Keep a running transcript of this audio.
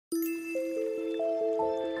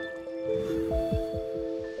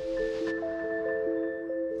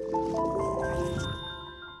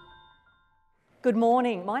Good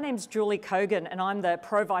morning. My name's Julie Cogin and I'm the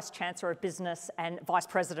Pro Vice-Chancellor of Business and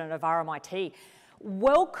Vice-President of RMIT.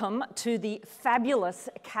 Welcome to the fabulous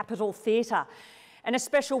Capitol Theatre and a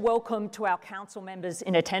special welcome to our council members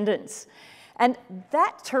in attendance. And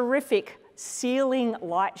that terrific ceiling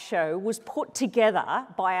light show was put together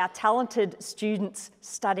by our talented students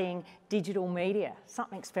studying digital media.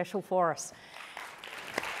 Something special for us.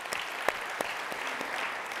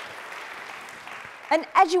 And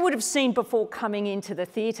as you would have seen before coming into the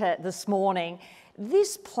theatre this morning,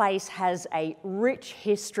 this place has a rich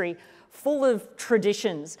history full of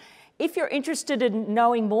traditions. If you're interested in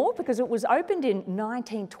knowing more, because it was opened in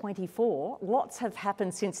 1924, lots have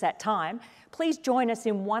happened since that time, please join us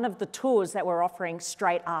in one of the tours that we're offering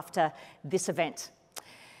straight after this event.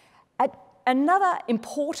 Another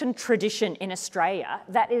important tradition in Australia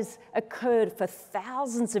that has occurred for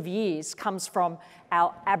thousands of years comes from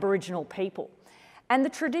our Aboriginal people. And the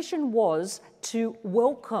tradition was to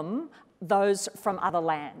welcome those from other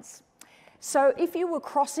lands. So if you were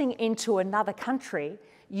crossing into another country,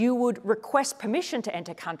 you would request permission to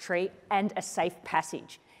enter country and a safe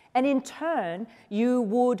passage. And in turn, you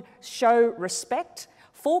would show respect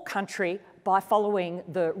for country by following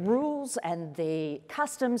the rules and the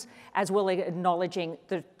customs, as well as acknowledging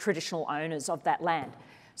the traditional owners of that land.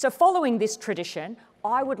 So following this tradition,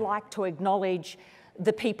 I would like to acknowledge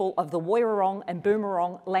the people of the Woiwurrung and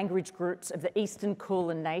Boomerang language groups of the Eastern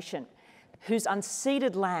Kulin Nation, whose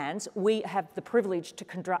unceded lands we have the privilege to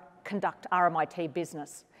conduct RMIT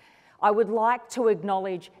business. I would like to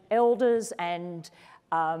acknowledge elders and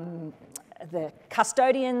the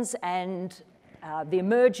custodians and the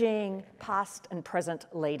emerging past and present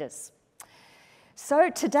leaders. So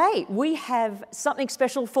today we have something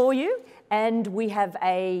special for you, and we have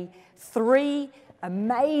three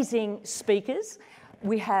amazing speakers.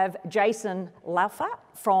 We have Jason Laufer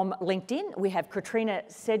from LinkedIn, we have Katrina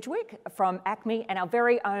Sedgwick from ACME, and our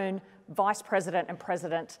very own Vice-Chancellor and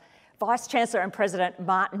President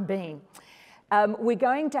Martin Bean. We're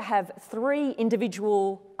going to have three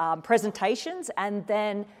individual presentations, and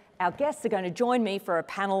then our guests are going to join me for a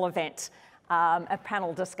panel event, a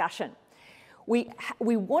panel discussion. We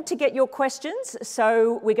want to get your questions,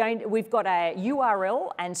 so we've got a URL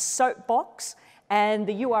and soapbox, and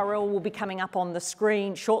the URL will be coming up on the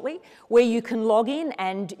screen shortly, where you can log in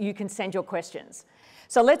and you can send your questions.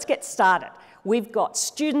 So let's get started. We've got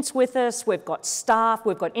students with us, we've got staff,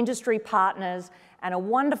 we've got industry partners, and a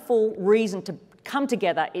wonderful reason to come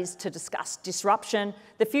together is to discuss disruption,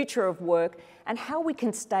 the future of work, and how we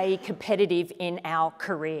can stay competitive in our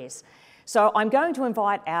careers. So I'm going to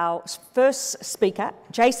invite our first speaker,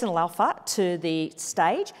 Jason Laufer, to the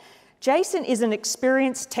stage. Jason is an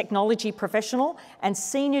experienced technology professional and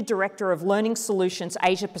Senior Director of Learning Solutions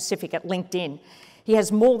Asia Pacific at LinkedIn. He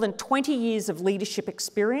has more than 20 years of leadership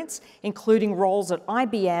experience, including roles at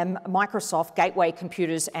IBM, Microsoft, Gateway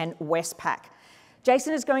Computers, and Westpac.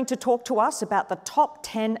 Jason is going to talk to us about the top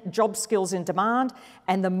 10 job skills in demand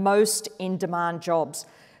and the most in-demand jobs.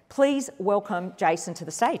 Please welcome Jason to the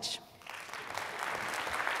stage.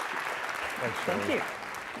 Thanks, Thank you.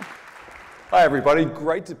 Hi everybody,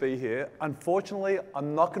 great to be here. Unfortunately,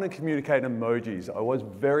 I'm not going to communicate emojis. I was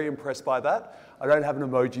very impressed by that. I don't have an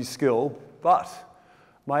emoji skill, but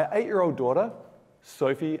my 8-year-old daughter,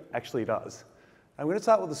 Sophie, actually does. I'm going to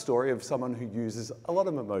start with a story of someone who uses a lot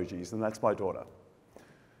of emojis, and that's my daughter.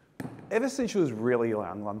 Ever since she was really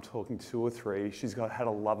young, I'm talking 2 or 3, she's had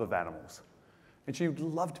a love of animals. And she would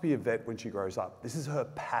love to be a vet when she grows up. This is her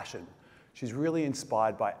passion. She's really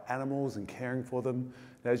inspired by animals and caring for them.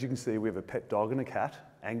 And as you can see, we have a pet dog and a cat,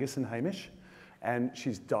 Angus and Hamish, and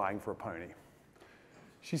she's dying for a pony.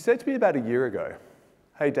 She said to me about a year ago,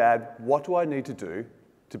 "Hey Dad, what do I need to do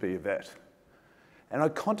to be a vet?" And I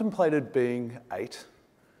contemplated being 8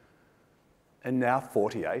 and now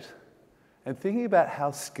 48 and thinking about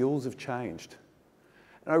how skills have changed.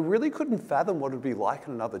 And I really couldn't fathom what it would be like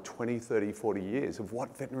in another 20, 30, 40 years of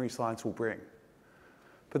what veterinary science will bring.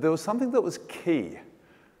 But there was something that was key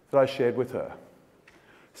that I shared with her.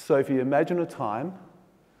 Sophie, imagine a time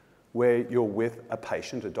where you're with a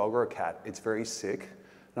patient, a dog or a cat, it's very sick,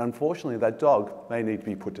 and unfortunately that dog may need to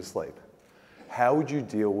be put to sleep. How would you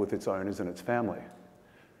deal with its owners and its family?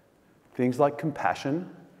 Things like compassion,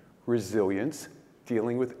 resilience,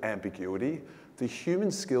 dealing with ambiguity, the human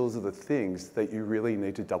skills are the things that you really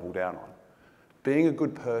need to double down on. Being a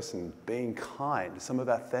good person, being kind, some of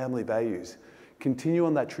our family values. Continue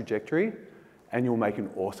on that trajectory and you'll make an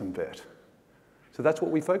awesome vet. So that's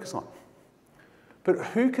what we focus on. But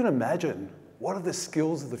who can imagine what are the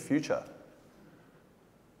skills of the future?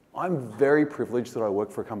 I'm very privileged that I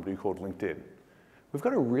work for a company called LinkedIn. we've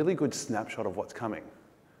got a really good snapshot of what's coming.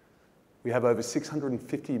 We have over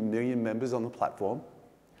 650 million members on the platform,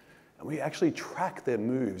 and we actually track their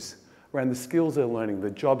moves around the skills they're learning,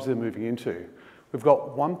 the jobs they're moving into. We've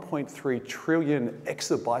got 1.3 trillion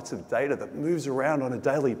exabytes of data that moves around on a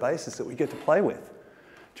daily basis that we get to play with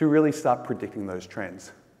to really start predicting those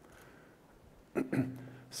trends.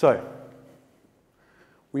 So,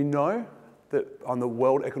 we know that on the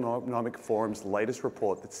World Economic Forum's latest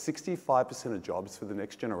report that 65% of jobs for the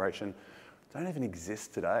next generation don't even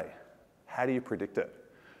exist today. How do you predict it?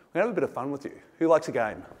 We're gonna have a bit of fun with you. Who likes a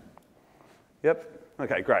game? Yep,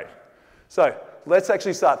 okay, great. So let's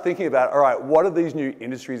actually start thinking about, all right, what are these new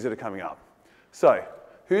industries that are coming up? So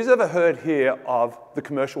who's ever heard here of the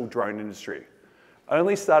commercial drone industry?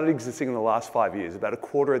 Only started existing in the last 5 years, about a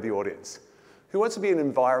quarter of the audience. Who wants to be an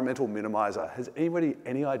environmental minimizer? Has anybody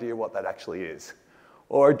any idea what that actually is?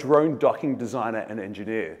 Or a drone docking designer and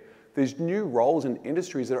engineer? There's new roles in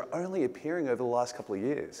industries that are only appearing over the last couple of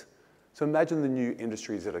years. So imagine the new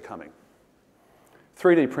industries that are coming.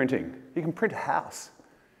 3D printing. You can print a house.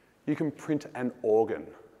 You can print an organ.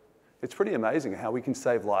 It's pretty amazing how we can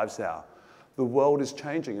save lives now. The world is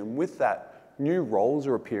changing, and with that, new roles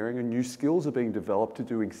are appearing and new skills are being developed to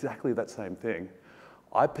do exactly that same thing.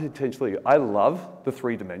 I love the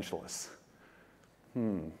three-dimensionalists.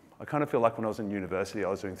 I kind of feel like when I was in university, I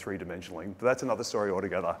was doing three-dimensionaling, but that's another story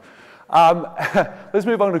altogether. Let's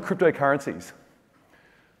move on to cryptocurrencies.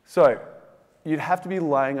 So, you'd have to be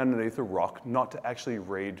laying underneath a rock not to actually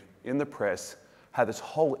read in the press how this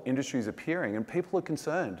whole industry is appearing, and people are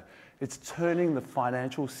concerned. It's turning the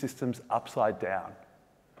financial systems upside down.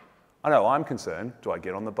 I know I'm concerned. Do I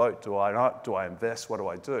get on the boat? Do I not? Do I invest? What do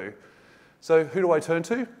I do? So who do I turn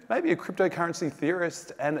to? Maybe a cryptocurrency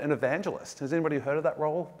theorist and an evangelist. Has anybody heard of that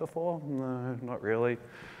role before? No, not really.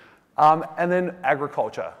 And then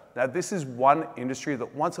agriculture. Now this is one industry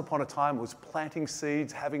that once upon a time was planting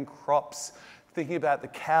seeds, having crops, thinking about the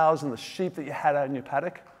cows and the sheep that you had out in your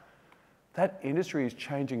paddock. That industry is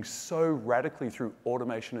changing so radically through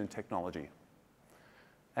automation and technology.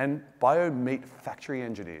 And bio-meat factory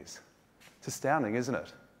engineers. It's astounding, isn't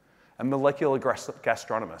it? And molecular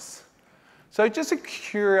gastronomists. So just a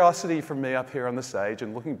curiosity from me up here on the stage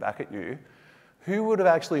and looking back at you, who would have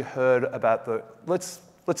actually heard about let's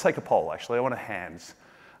take a poll actually, I want hands.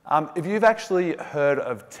 If you've actually heard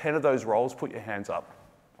of 10 of those roles, put your hands up.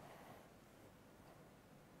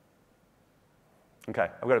 Okay,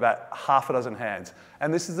 I've got about half a dozen hands.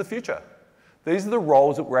 And this is the future. These are the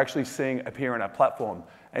roles that we're actually seeing appear on our platform.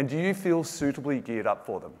 And do you feel suitably geared up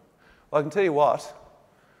for them? Well, I can tell you what,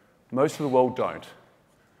 most of the world don't.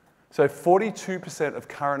 So 42% of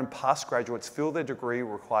current and past graduates feel their degree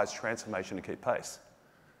requires transformation to keep pace.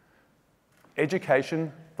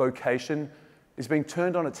 Education, vocation, is being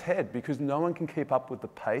turned on its head because no one can keep up with the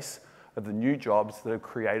pace of the new jobs that are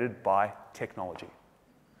created by technology.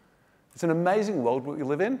 It's an amazing world we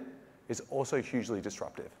live in. It's also hugely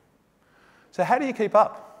disruptive. So how do you keep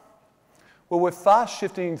up? Well, we're fast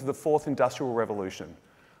shifting into the fourth industrial revolution.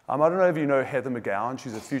 I don't know if you know Heather McGowan.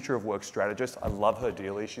 She's a future of work strategist. I love her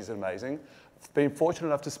dearly. She's amazing. I've been fortunate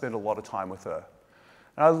enough to spend a lot of time with her.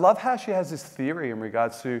 And I love how she has this theory in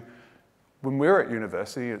regards to when we were at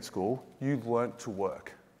university, at school, you learnt to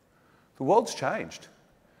work. The world's changed.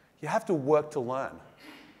 You have to work to learn.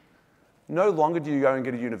 No longer do you go and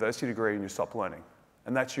get a university degree and you stop learning.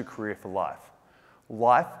 And that's your career for life.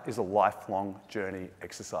 Life is a lifelong journey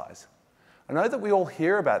exercise. I know that we all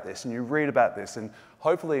hear about this and you read about this, and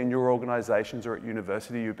hopefully in your organizations or at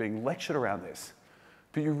university you're being lectured around this.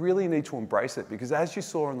 But you really need to embrace it because as you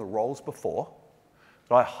saw in the roles before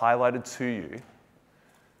that I highlighted to you,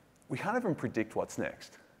 we can't even predict what's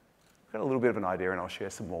next. I've got a little bit of an idea and I'll share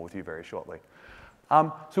some more with you very shortly.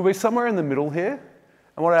 So we're somewhere in the middle here,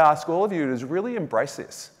 and what I ask all of you is really embrace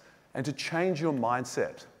this and to change your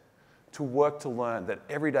mindset, to work to learn, that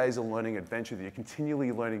every day is a learning adventure, that you're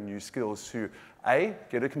continually learning new skills to A,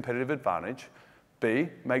 get a competitive advantage, B,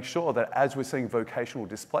 make sure that as we're seeing vocational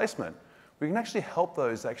displacement, we can actually help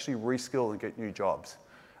those actually reskill and get new jobs.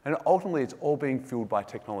 And ultimately, it's all being fueled by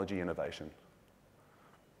technology innovation.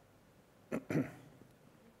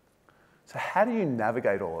 So how do you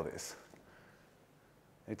navigate all of this?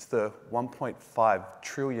 It's the 1.5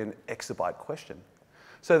 trillion exabyte question.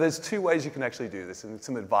 So there's two ways you can actually do this, and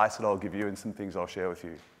some advice that I'll give you and some things I'll share with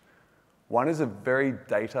you. One is a very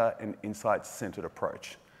data and insights-centered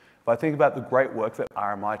approach. If I think about the great work that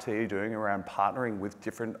RMIT are doing around partnering with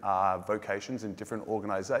different vocations and different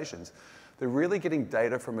organizations, they're really getting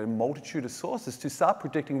data from a multitude of sources to start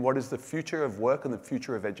predicting what is the future of work and the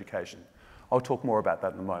future of education. I'll talk more about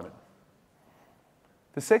that in a moment.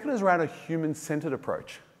 The second is around a human-centered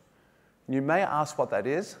approach. And you may ask what that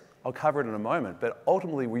is. I'll cover it in a moment, but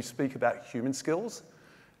ultimately we speak about human skills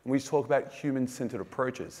and we talk about human-centered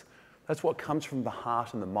approaches. That's what comes from the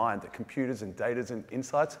heart and the mind that computers and data and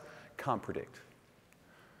insights can't predict.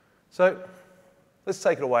 So let's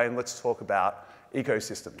take it away and let's talk about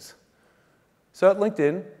ecosystems. So at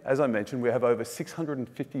LinkedIn, as I mentioned, we have over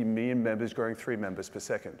 650 million members growing 3 members per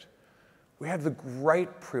second. We have the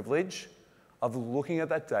great privilege of looking at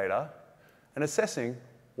that data and assessing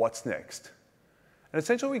what's next. And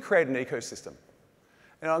essentially, we create an ecosystem.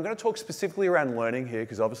 And I'm going to talk specifically around learning here,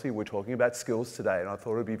 because obviously we're talking about skills today, and I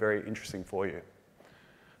thought it would be very interesting for you.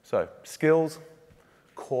 So skills,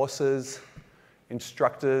 courses,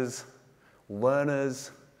 instructors,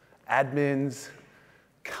 learners, admins,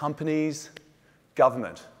 companies,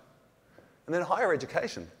 government, and then higher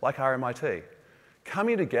education, like RMIT,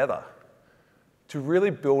 coming together to really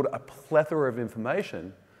build a plethora of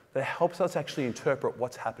information that helps us actually interpret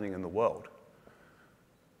what's happening in the world.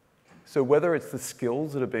 So whether it's the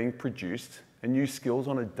skills that are being produced and new skills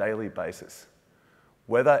on a daily basis,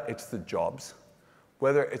 whether it's the jobs,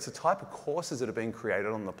 whether it's the type of courses that are being created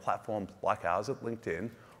on the platforms like ours at LinkedIn,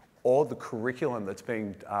 or the curriculum that's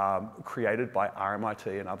being created by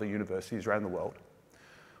RMIT and other universities around the world,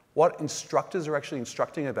 what instructors are actually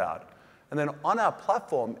instructing about. And then on our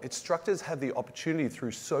platform, instructors have the opportunity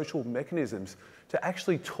through social mechanisms to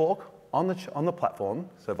actually talk on the platform,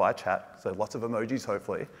 so via chat, so lots of emojis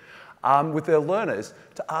hopefully, with their learners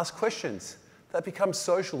to ask questions. That becomes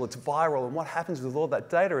social, it's viral, and what happens with all that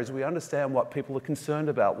data is we understand what people are concerned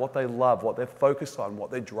about, what they love, what they're focused on, what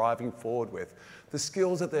they're driving forward with, the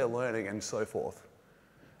skills that they're learning, and so forth.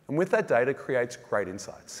 And with that data creates great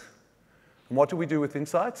insights. And what do we do with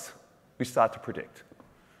insights? We start to predict.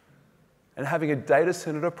 And having a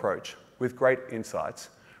data-centered approach with great insights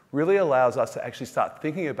really allows us to actually start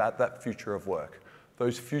thinking about that future of work,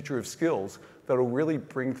 those future of skills that will really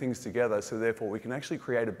bring things together so therefore we can actually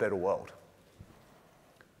create a better world.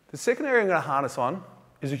 The second area I'm going to harness on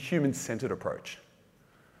is a human-centered approach.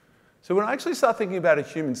 So when I actually start thinking about a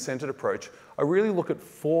human-centered approach, I really look at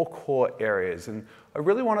 4 core areas, and I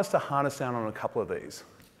really want us to harness down on a couple of these.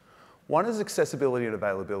 One is accessibility and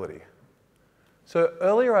availability. So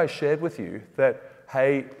earlier I shared with you that,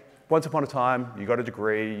 hey, once upon a time, you got a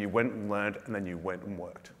degree, you went and learned, and then you went and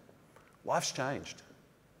worked. Life's changed,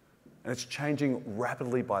 and it's changing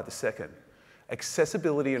rapidly by the second.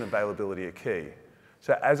 Accessibility and availability are key.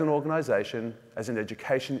 So as an organization, as an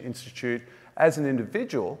education institute, as an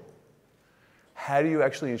individual, how do you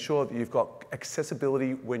actually ensure that you've got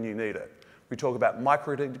accessibility when you need it? We talk about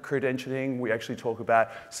micro-credentialing. We actually talk about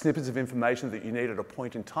snippets of information that you need at a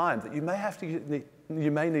point in time that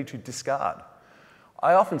you may need to discard.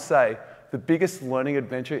 I often say the biggest learning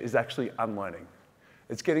adventure is actually unlearning.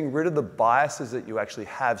 It's getting rid of the biases that you actually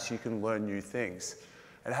have so you can learn new things.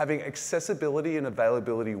 And having accessibility and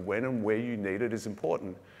availability when and where you need it is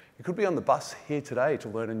important. You could be on the bus here today to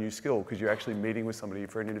learn a new skill because you're actually meeting with somebody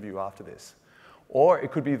for an interview after this. Or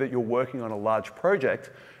it could be that you're working on a large project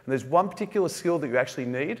and there's one particular skill that you actually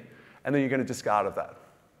need and then you're going to discard of that.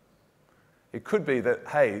 It could be that,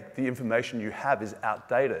 hey, the information you have is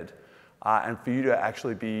outdated and for you to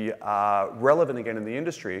actually be relevant again in the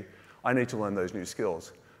industry, I need to learn those new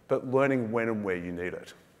skills. But learning when and where you need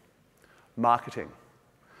it. Marketing.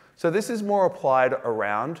 So this is more applied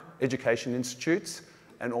around education institutes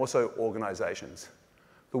and also organizations.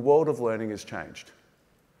 The world of learning has changed.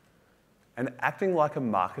 And acting like a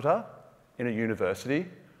marketer in a university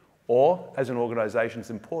or as an organization is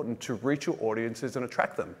important to reach your audiences and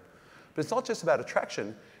attract them. But it's not just about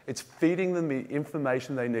attraction, it's feeding them the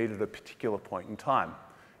information they need at a particular point in time.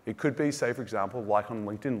 It could be, say, for example, like on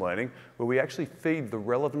LinkedIn Learning, where we actually feed the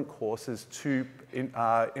relevant courses to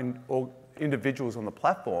individuals on the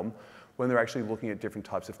platform when they're actually looking at different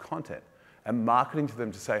types of content and marketing to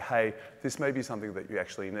them to say, hey, this may be something that you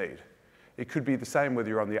actually need. It could be the same whether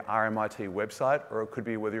you're on the RMIT website or it could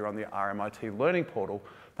be whether you're on the RMIT learning portal,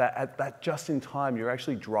 that at that just in time, you're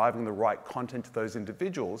actually driving the right content to those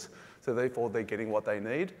individuals so therefore they're getting what they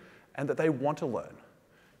need and that they want to learn.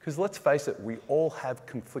 Because let's face it, we all have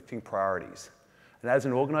conflicting priorities. And as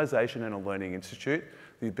an organization and a learning institute,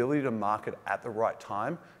 the ability to market at the right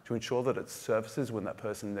time to ensure that it services when that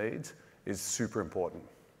person needs is super important.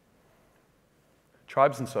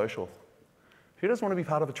 Tribes and social. Who doesn't want to be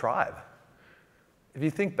part of a tribe? If you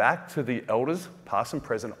think back to the elders, past and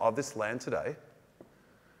present, of this land today,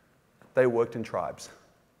 they worked in tribes.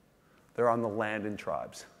 They're on the land in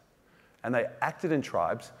tribes. And they acted in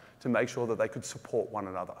tribes to make sure that they could support one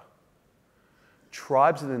another.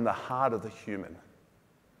 Tribes are in the heart of the human.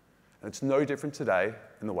 And it's no different today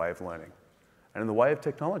in the way of learning and in the way of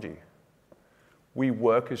technology. We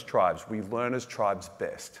work as tribes. We learn as tribes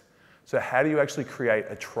best. So how do you actually create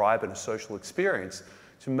a tribe and a social experience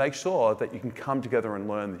to make sure that you can come together and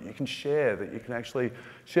learn, that you can share, that you can actually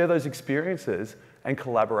share those experiences and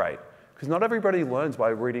collaborate? Because not everybody learns by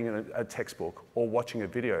reading a textbook or watching a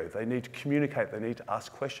video. They need to communicate, they need to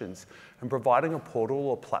ask questions. And providing a portal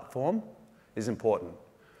or platform is important.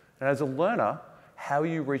 And as a learner, how are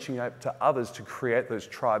you reaching out to others to create those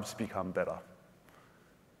tribes to become better?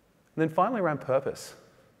 And then finally, around purpose.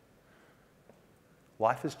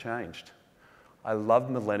 Life has changed. I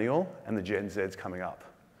love millennial and the Gen Zs coming up.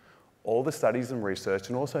 All the studies and research,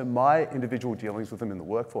 and also my individual dealings with them in the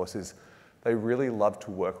workforce, is they really love to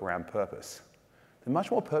work around purpose. They're much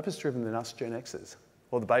more purpose-driven than us Gen Xers,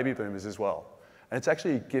 or the baby boomers as well. And it's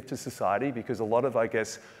actually a gift to society because a lot of, I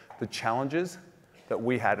guess, the challenges that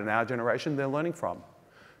we had in our generation, they're learning from.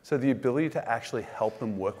 So the ability to actually help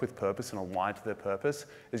them work with purpose and align to their purpose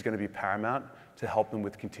is going to be paramount to help them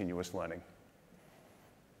with continuous learning.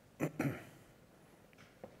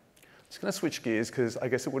 Just going to switch gears because I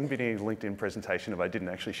guess it wouldn't be any LinkedIn presentation if I didn't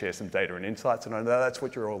actually share some data and insights, and I know that's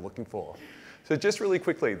what you're all looking for. So just really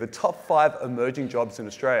quickly, the top 5 emerging jobs in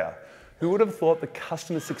Australia. Who would have thought the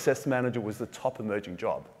customer success manager was the top emerging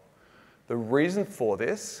job? The reason for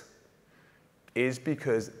this is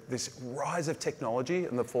because this rise of technology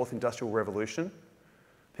and the 4th industrial revolution,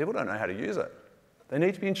 people don't know how to use it. They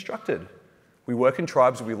need to be instructed. We work in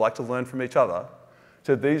tribes, we like to learn from each other.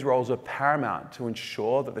 So these roles are paramount to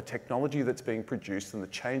ensure that the technology that's being produced and the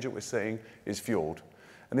change that we're seeing is fueled.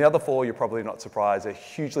 And the other 4, you're probably not surprised, are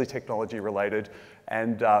hugely technology related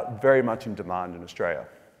and very much in demand in Australia.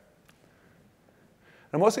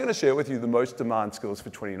 And I'm also going to share with you the most demand skills for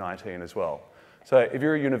 2019 as well. So if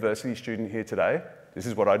you're a university student here today, this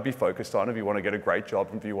is what I'd be focused on if you want to get a great job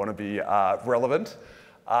and if you want to be relevant.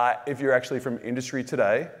 If you're actually from industry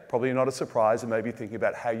today, probably not a surprise, and maybe thinking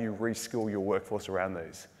about how you reskill your workforce around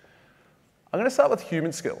these. I'm going to start with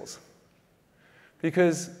human skills,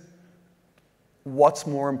 because what's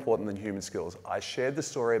more important than human skills? I shared the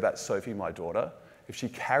story about Sophie, my daughter. If she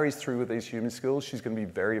carries through with these human skills, she's going to be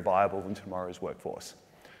very viable in tomorrow's workforce.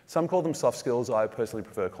 Some call them soft skills. I personally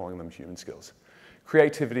prefer calling them human skills.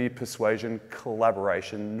 Creativity, persuasion,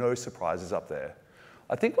 collaboration, no surprises up there.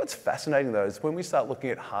 I think what's fascinating though is when we start looking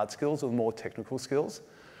at hard skills or more technical skills,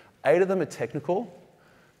 8 of them are technical,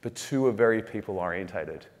 but 2 are very people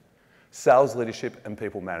orientated. Sales leadership and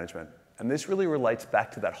people management. And this really relates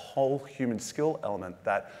back to that whole human skill element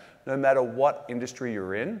that no matter what industry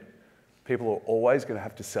you're in, people are always going to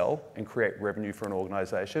have to sell and create revenue for an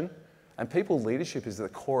organization. And people leadership is the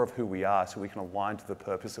core of who we are, so we can align to the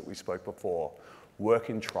purpose that we spoke before, work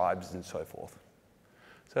in tribes and so forth.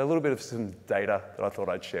 So a little bit of some data that I thought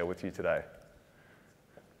I'd share with you today.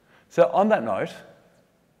 So on that note,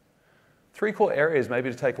 3 core areas maybe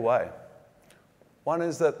to take away. One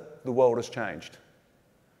is that the world has changed.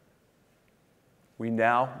 We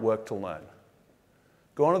now work to learn.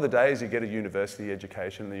 Gone are the days you get a university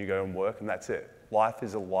education and then you go and work and that's it. Life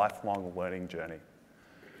is a lifelong learning journey.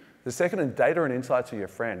 The second, and data and insights are your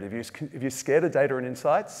friend. If you're scared of data and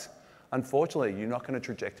insights, unfortunately, you're not going to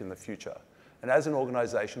traject in the future. And as an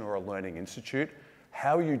organization or a learning institute,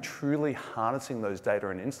 how are you truly harnessing those data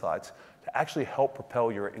and insights to actually help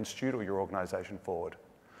propel your institute or your organization forward?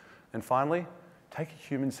 And finally, take a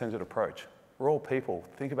human-centered approach. We're all people.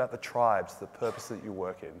 Think about the tribes, the purpose that you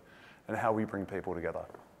work in, and how we bring people together.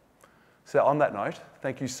 So on that note,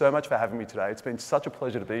 thank you so much for having me today. It's been such a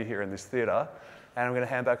pleasure to be here in this theatre, and I'm going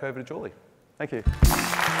to hand back over to Julie. Thank you.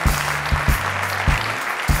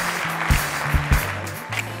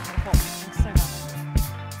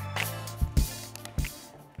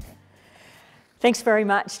 Thanks very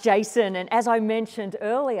much, Jason. And as I mentioned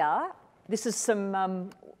earlier, this is some,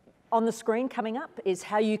 on the screen coming up, is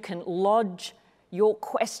how you can lodge your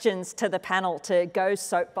questions to the panel, to Go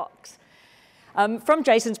Soapbox. From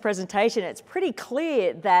Jason's presentation, it's pretty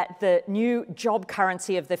clear that the new job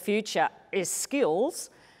currency of the future is skills,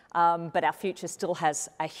 but our future still has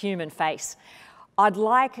a human face. I'd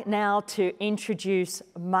like now to introduce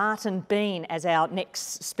Martin Bean as our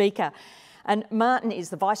next speaker. And Martin is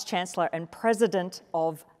the Vice-Chancellor and President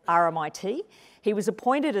of RMIT. He was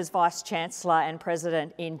appointed as Vice-Chancellor and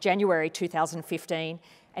President in January 2015,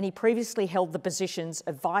 and he previously held the positions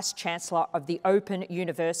of Vice-Chancellor of the Open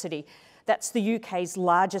University. That's the UK's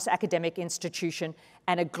largest academic institution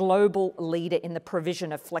and a global leader in the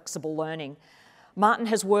provision of flexible learning. Martin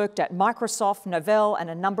has worked at Microsoft, Novell, and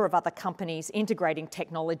a number of other companies integrating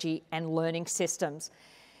technology and learning systems.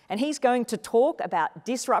 and he's going to talk about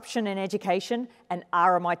disruption in education and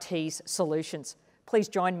RMIT's solutions. Please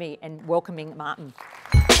join me in welcoming Martin.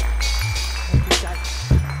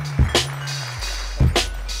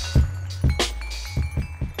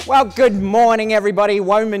 Well, good morning, everybody.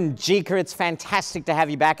 Woman Jika, it's fantastic to have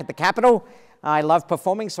you back at the Capitol. I love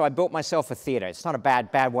performing, so I built myself a theatre. It's not a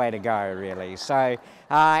bad way to go, really. So,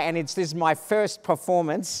 this is my first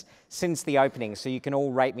performance since the opening, so you can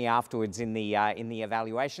all rate me afterwards in the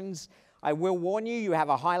evaluations. I will warn you, you have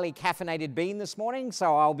a highly caffeinated bean this morning,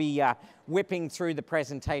 so I'll be whipping through the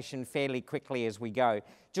presentation fairly quickly as we go.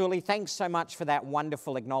 Julie, thanks so much for that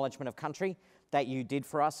wonderful acknowledgement of country that you did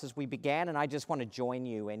for us as we began, and I just want to join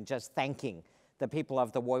you in just thanking the people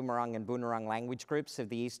of the Woiwurrung and Boonwurrung language groups of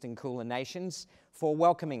the Eastern Kulin Nations for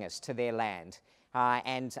welcoming us to their land,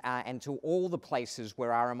 and to all the places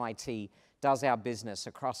where RMIT does our business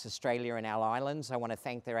across Australia and our islands. I want to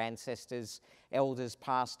thank their ancestors, elders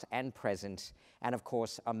past and present, and of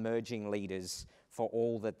course emerging leaders for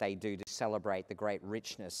all that they do to celebrate the great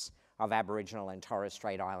richness of Aboriginal and Torres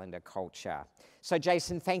Strait Islander culture. So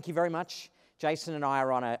Jason, thank you very much. Jason and I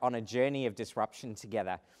are on a journey of disruption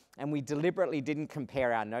together, and we deliberately didn't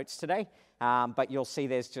compare our notes today, but you'll see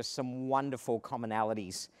there's just some wonderful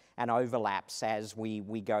commonalities and overlaps as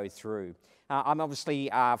we go through. I'm obviously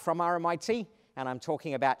from RMIT, and I'm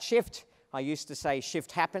talking about shift. I used to say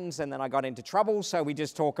shift happens, and then I got into trouble, so we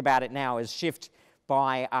just talk about it now as shift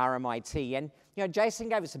by RMIT. And you know, Jason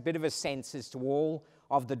gave us a bit of a sense as to all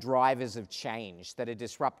of the drivers of change that are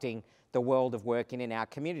disrupting the world of work in our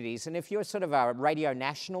communities. And if you're sort of a Radio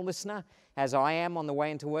National listener, as I am on the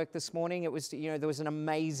way into work this morning, it was, there was an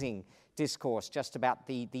amazing discourse just about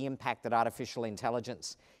the impact that artificial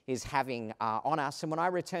intelligence is having on us. And when I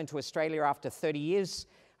returned to Australia after 30 years,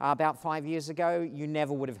 about 5 years ago, you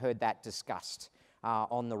never would have heard that discussed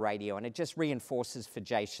on the radio. And it just reinforces for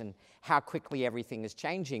Jason how quickly everything is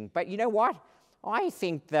changing. But you know what? I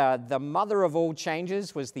think the mother of all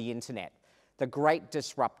changes was the internet, the great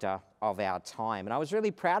disruptor of our time. And I was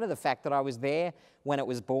really proud of the fact that I was there when it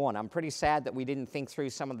was born. I'm pretty sad that we didn't think through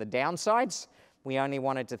some of the downsides. We only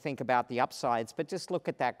wanted to think about the upsides, but just look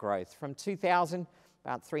at that growth. From 2000,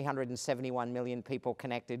 about 371 million people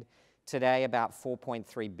connected. Today, about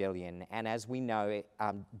 4.3 billion. And as we know,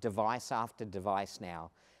 device after device now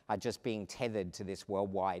are just being tethered to this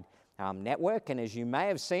worldwide network. And as you may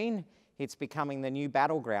have seen, it's becoming the new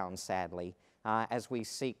battleground, sadly, as we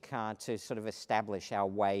seek to sort of establish our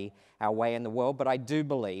way in the world. But I do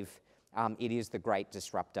believe it is the great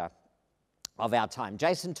disruptor of our time.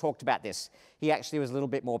 Jason talked about this. He actually was a little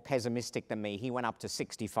bit more pessimistic than me. He went up to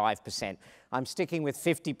 65%. I'm sticking with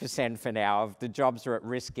 50% for now of the jobs are at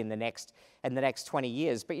risk in the next 20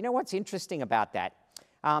 years. But you know what's interesting about that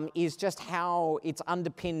is just how it's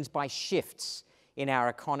underpinned by shifts in our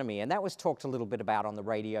economy. And that was talked a little bit about on the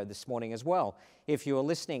radio this morning as well, if you were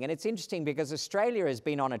listening. And it's interesting because Australia has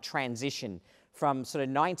been on a transition from sort of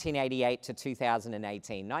 1988 to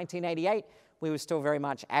 2018. 1988, we were still very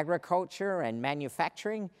much agriculture and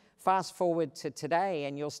manufacturing. Fast forward to today,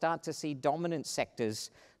 and you'll start to see dominant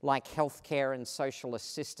sectors like healthcare and social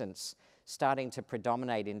assistance starting to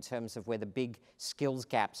predominate in terms of where the big skills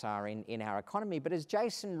gaps are in our economy. But as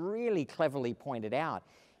Jason really cleverly pointed out,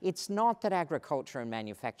 it's not that agriculture and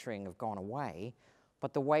manufacturing have gone away,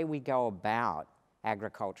 but the way we go about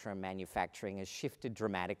agriculture and manufacturing has shifted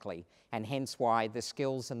dramatically, and hence why the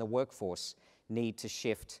skills and the workforce need to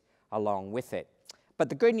shift along with it. But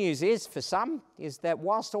the good news is, for some, is that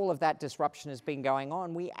whilst all of that disruption has been going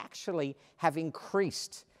on, we actually have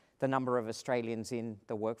increased the number of Australians in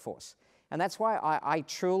the workforce. And that's why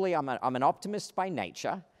I'm an optimist by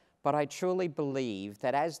nature, but I truly believe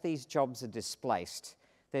that as these jobs are displaced,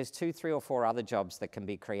 there's 2, 3, or 4 other jobs that can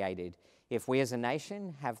be created if we as a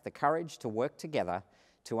nation have the courage to work together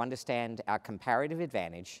to understand our comparative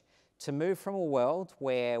advantage, to move from a world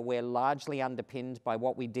where we're largely underpinned by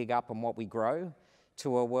what we dig up and what we grow,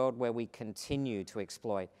 to a world where we continue to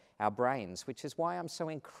exploit our brains, which is why I'm so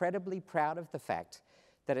incredibly proud of the fact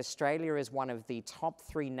that Australia is one of the top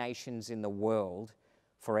 3 nations in the world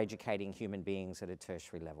for educating human beings at a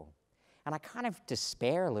tertiary level. And I kind of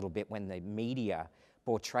despair a little bit when the media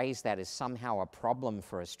portrays that as somehow a problem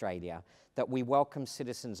for Australia, that we welcome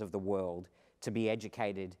citizens of the world to be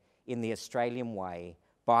educated in the Australian way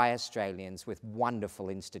by Australians with wonderful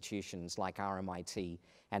institutions like RMIT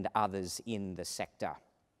and others in the sector.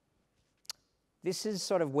 This is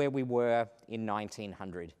sort of where we were in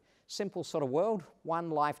 1900. Simple sort of world, one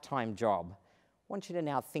lifetime job. I want you to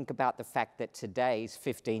now think about the fact that today's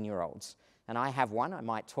 15-year-olds, and I have one, I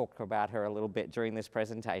might talk about her a little bit during this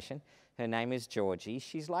presentation. Her name is Georgie.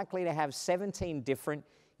 She's likely to have 17 different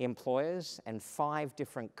employers and 5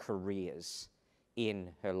 different careers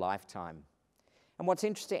in her lifetime. And what's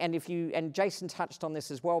interesting, and Jason touched on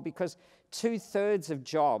this as well, because 2/3 of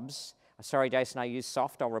jobs, sorry Jason, I use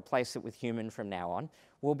soft, I'll replace it with human from now on,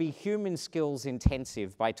 will be human skills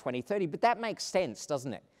intensive by 2030. But that makes sense,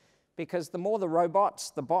 doesn't it? Because the more the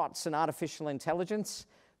robots, the bots, and artificial intelligence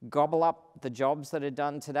gobble up the jobs that are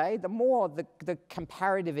done today, the more the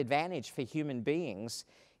comparative advantage for human beings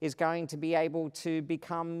is going to be able to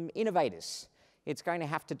become innovators. It's going to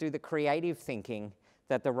have to do the creative thinking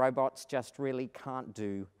that the robots just really can't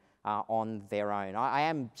do on their own. I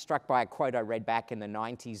am struck by a quote I read back in the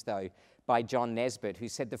 90s, though, by John Nesbitt, who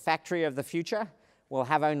said, "The factory of the future will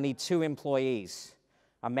have only 2 employees,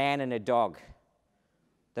 a man and a dog.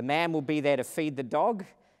 The man will be there to feed the dog,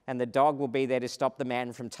 and the dog will be there to stop the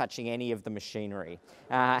man from touching any of the machinery,"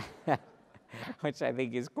 which I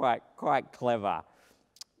think is quite clever.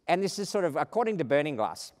 And this is sort of, according to Burning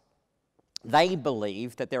Glass, they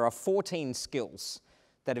believe that there are 14 skills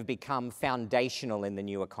that have become foundational in the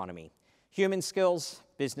new economy. Human skills,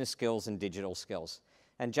 business skills, and digital skills.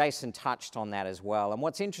 And Jason touched on that as well. And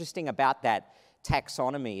what's interesting about that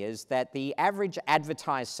taxonomy is that the average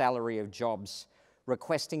advertised salary of jobs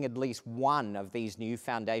requesting at least one of these new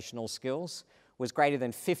foundational skills was greater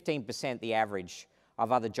than 15% the average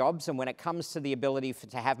of other jobs. And when it comes to the ability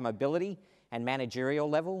to have mobility and managerial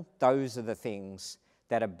level, those are the things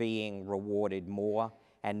that are being rewarded more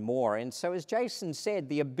and more. And so, as Jason said,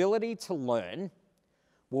 the ability to learn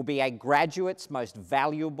will be a graduate's most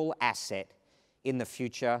valuable asset in the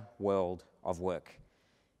future world of work.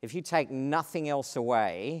 If you take nothing else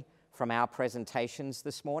away from our presentations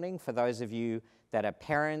this morning, for those of you that are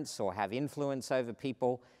parents or have influence over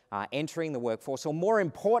people entering the workforce, or more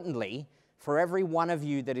importantly, for every one of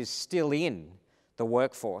you that is still in the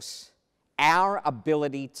workforce, our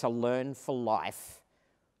ability to learn for life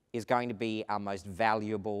is going to be our most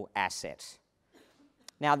valuable asset.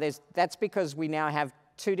 Now, that's because we now have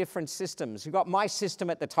 2 different systems. We've got my system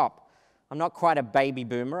at the top. I'm not quite a baby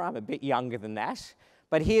boomer, I'm a bit younger than that.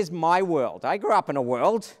 But here's my world. I grew up in a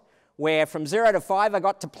world where from 0 to 5, I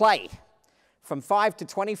got to play. From 5 to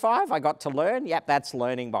 25, I got to learn. Yep, that's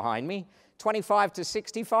learning behind me. 25 to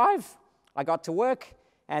 65, I got to work.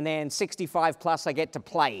 And then 65 plus, I get to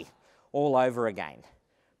play all over again.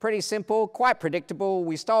 Pretty simple, quite predictable.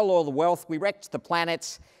 We stole all the wealth, we wrecked the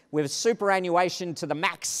planets with superannuation to the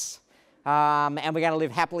max. And we're going to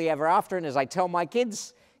live happily ever after. And as I tell my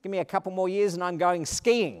kids, give me a couple more years and I'm going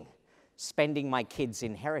skiing, spending my kids'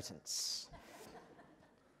 inheritance.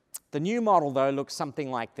 The new model, though, looks something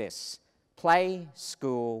like this. Play,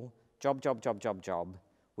 school, job, job, job, job, job,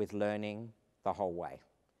 with learning the whole way.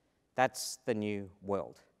 That's the new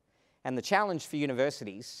world. And the challenge for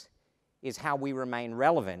universities is how we remain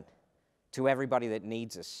relevant to everybody that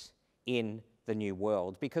needs us in the new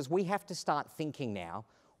world, because we have to start thinking now,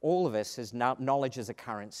 all of us, as knowledge as a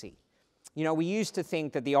currency. You know, we used to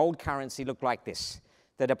think that the old currency looked like this,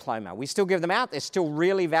 the diploma. We still give them out, they're still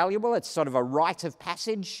really valuable, it's sort of a rite of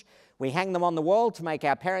passage. We hang them on the wall to make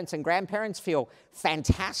our parents and grandparents feel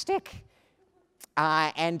fantastic.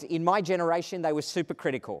 And in my generation, they were super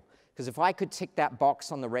critical, because if I could tick that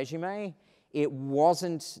box on the resume, it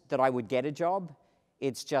wasn't that I would get a job,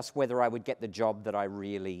 it's just whether I would get the job that I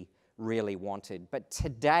really, really wanted. But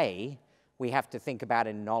today, we have to think about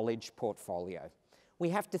a knowledge portfolio. We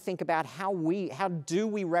have to think about how do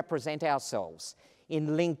we represent ourselves in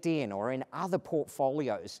LinkedIn or in other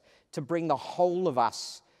portfolios to bring the whole of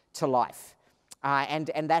us to life. And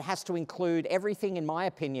that has to include everything, in my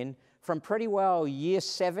opinion, from pretty well year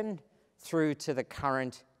 7 through to the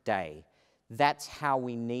current day. That's how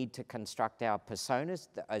we need to construct our personas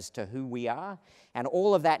as to who we are. And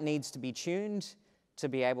all of that needs to be tuned to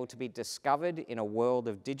be able to be discovered in a world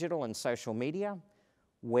of digital and social media,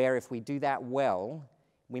 where if we do that well,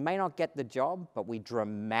 we may not get the job, but we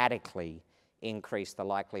dramatically increase the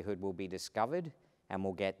likelihood we'll be discovered and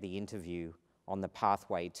we'll get the interview on the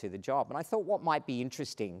pathway to the job. And I thought what might be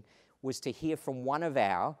interesting was to hear from one of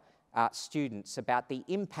our students about the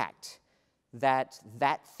impact that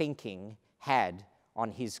thinking had on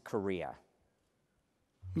his career.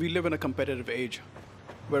 We live in a competitive age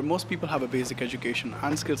where most people have a basic education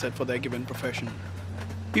and skill set for their given profession.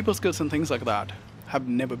 People skills and things like that have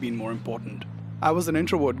never been more important. I was an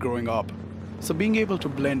introvert growing up, so being able to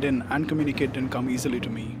blend in and communicate didn't come easily to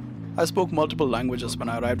me. I spoke multiple languages when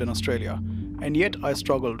I arrived in Australia, and yet I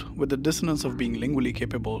struggled with the dissonance of being lingually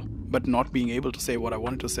capable, but not being able to say what I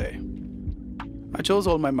wanted to say. I chose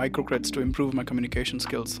all my microcredits to improve my communication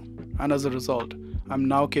skills, and as a result, I'm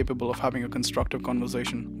now capable of having a constructive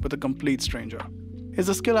conversation with a complete stranger. is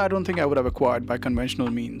a skill I don't think I would have acquired by conventional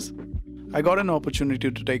means. I got an opportunity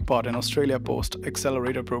to take part in Australia Post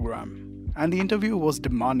Accelerator program, and the interview was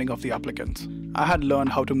demanding of the applicants. I had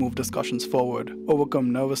learned how to move discussions forward,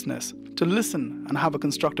 overcome nervousness, to listen and have a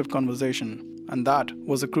constructive conversation, and that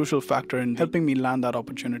was a crucial factor in helping me land that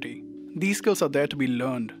opportunity. These skills are there to be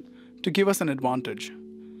learned, to give us an advantage.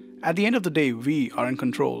 At the end of the day, we are in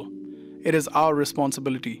control. It is our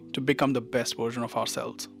responsibility to become the best version of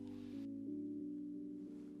ourselves.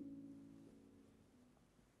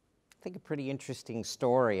 I think a pretty interesting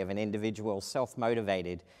story of an individual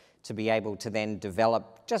self-motivated to be able to then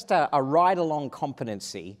develop just a ride-along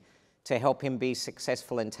competency to help him be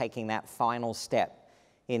successful in taking that final step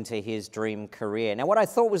into his dream career. Now, what I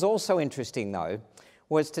thought was also interesting, though,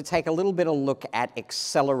 was to take a little bit of a look at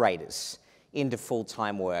accelerators into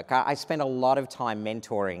full-time work. I spend a lot of time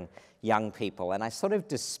mentoring young people, and I sort of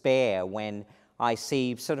despair when I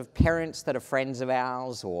see sort of parents that are friends of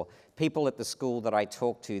ours or people at the school that I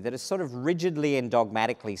talk to that are sort of rigidly and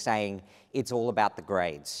dogmatically saying it's all about the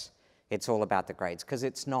grades. It's all about the grades, because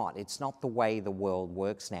it's not. It's not the way the world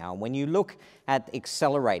works now. And when you look at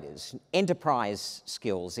accelerators, enterprise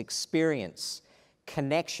skills, experience,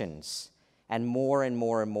 connections, and more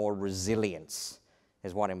resilience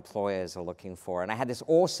is what employers are looking for. And I had this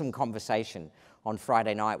awesome conversation on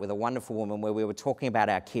Friday night with a wonderful woman where we were talking about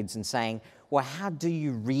our kids and saying, well, how do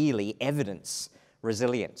you really evidence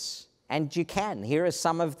resilience? And you can. Here are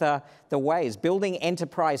some of the ways. Building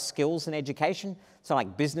enterprise skills in education, so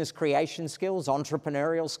like business creation skills,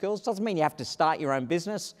 entrepreneurial skills. Doesn't mean you have to start your own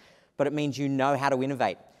business, but it means you know how to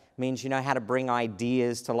innovate. It means you know how to bring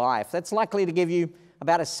ideas to life. That's likely to give you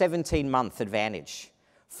about a 17-month advantage.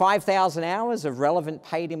 5,000 hours of relevant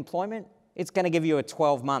paid employment, it's going to give you a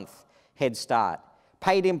 12-month head start.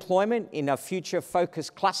 Paid employment in a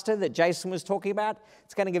future-focused cluster that Jason was talking about,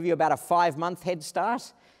 it's going to give you about a 5-month head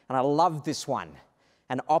start. And I love this one.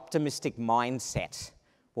 An optimistic mindset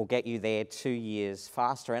will get you there 2 years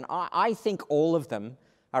faster. And I think all of them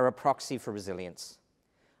are a proxy for resilience.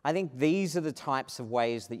 I think these are the types of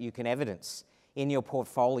ways that you can evidence in your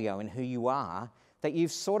portfolio and who you are, that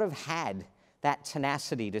you've sort of had that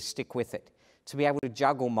tenacity to stick with it, to be able to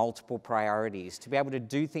juggle multiple priorities, to be able to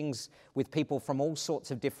do things with people from all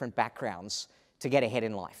sorts of different backgrounds to get ahead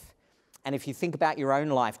in life. And if you think about your own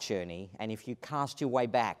life journey, and if you cast your way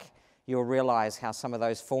back, you'll realize how some of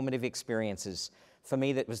those formative experiences, for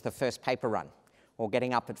me that was the first paper run, or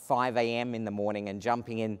getting up at 5 a.m. in the morning and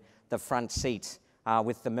jumping in the front seat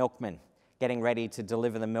with the milkman, getting ready to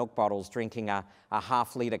deliver the milk bottles, drinking a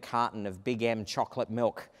half-litre carton of Big M chocolate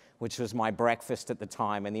milk, which was my breakfast at the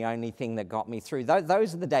time and the only thing that got me through.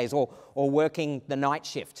 Those are the days, or working the night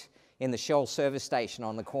shift in the Shell service station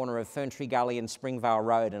on the corner of Ferntree Gully and Springvale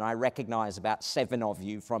Road, and I recognise about 7 of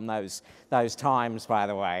you from those times, by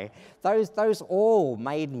the way. Those all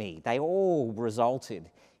made me, they all resulted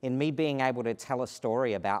in me being able to tell a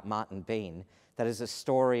story about Martin Bean that is a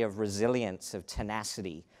story of resilience, of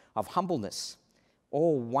tenacity, of humbleness,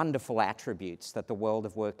 all wonderful attributes that the world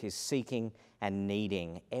of work is seeking and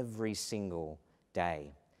needing every single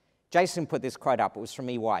day. Jason put this quote up, it was from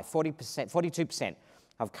EY, 42%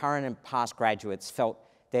 of current and past graduates felt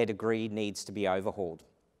their degree needs to be overhauled.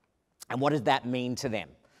 And what does that mean to them?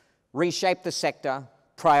 Reshape the sector,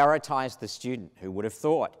 prioritise the student, who would have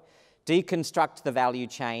thought, deconstruct the value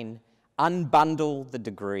chain, unbundle the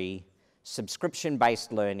degree,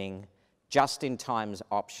 subscription-based learning, just-in-time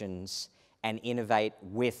options, and innovate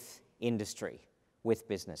with industry, with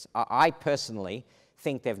business. I personally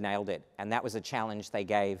think they've nailed it, and that was a challenge they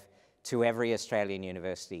gave to every Australian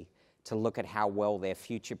university to look at how well they're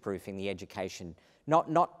future-proofing the education,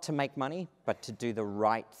 not to make money, but to do the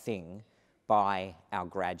right thing by our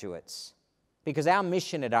graduates. Because our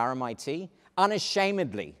mission at RMIT,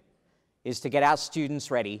 unashamedly, is to get our students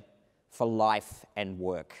ready for life and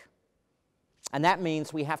work. And that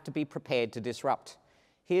means we have to be prepared to disrupt.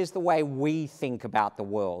 Here's the way we think about the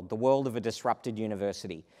world of a disrupted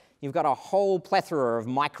university. You've got a whole plethora of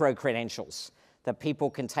micro-credentials that people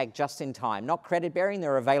can take just in time. Not credit-bearing,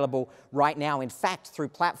 they're available right now. In fact, through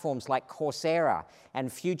platforms like Coursera and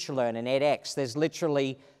FutureLearn and edX, there's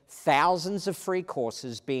literally thousands of free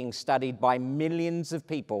courses being studied by millions of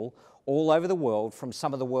people all over the world from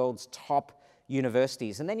some of the world's top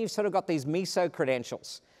universities. And then you've sort of got these meso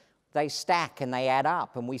credentials. They stack and they add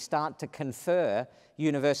up, and we start to confer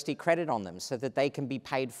university credit on them so that they can be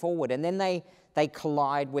paid forward. And then they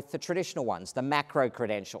collide with the traditional ones, the macro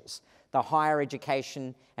credentials, the higher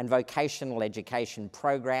education and vocational education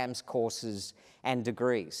programs, courses, and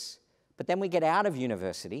degrees. But then we get out of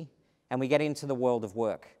university and we get into the world of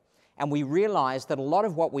work. And we realize that a lot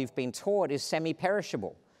of what we've been taught is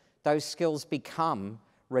semi-perishable. Those skills become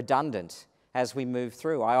redundant as we move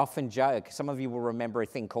through. I often joke, some of you will remember a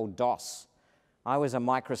thing called DOS. I was a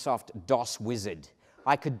Microsoft DOS wizard.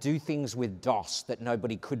 I could do things with DOS that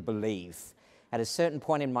nobody could believe. At a certain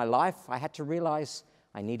point in my life, I had to realize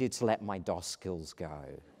I needed to let my DOS skills go.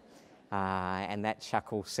 And that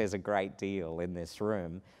chuckle says a great deal in this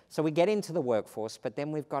room. So we get into the workforce, but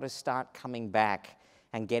then we've got to start coming back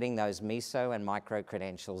and getting those MISO and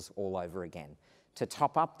micro-credentials all over again to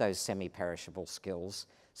top up those semi-perishable skills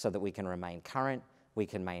so that we can remain current, we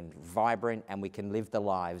can remain vibrant, and we can live the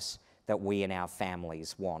lives that we and our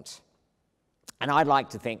families want. And I'd like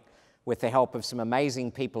to think, with the help of some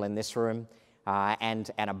amazing people in this room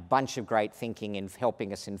and a bunch of great thinking in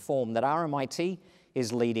helping us inform, that RMIT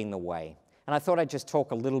is leading the way. And I thought I'd just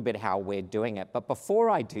talk a little bit how we're doing it. But before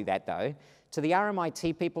I do that, though, to the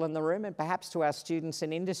RMIT people in the room and perhaps to our students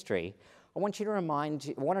in industry, I want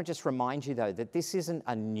to just remind you, though, that this isn't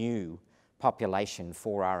a new population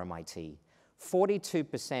for RMIT.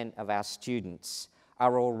 42% of our students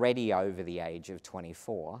are already over the age of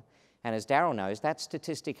 24. And as Darryl knows, that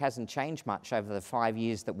statistic hasn't changed much over the 5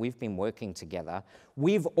 years that we've been working together.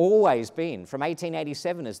 We've always been, from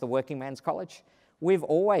 1887 as the Working Man's College, we've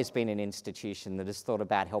always been an institution that has thought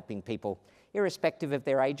about helping people, irrespective of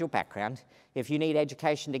their age or background. If you need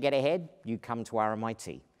education to get ahead, you come to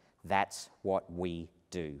RMIT. That's what we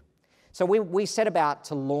do. So we set about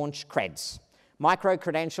to launch Creds,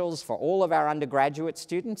 micro-credentials for all of our undergraduate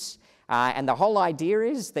students. And the whole idea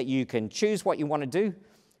is that you can choose what you want to do.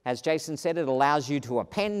 As Jason said, it allows you to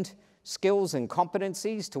append skills and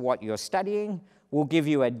competencies to what you're studying. We'll give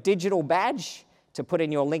you a digital badge to put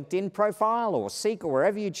in your LinkedIn profile or Seek or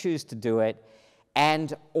wherever you choose to do it,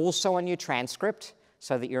 and also on your transcript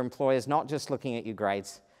so that your employer's not just looking at your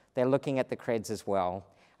grades, they're looking at the creds as well.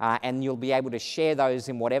 And you'll be able to share those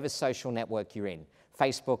in whatever social network you're in,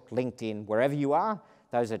 Facebook, LinkedIn, wherever you are.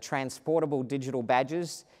 Those are transportable digital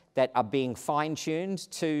badges that are being fine-tuned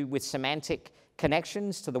with semantic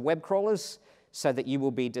connections to the web crawlers so that you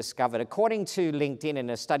will be discovered. According to LinkedIn, in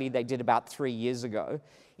a study they did about 3 years ago,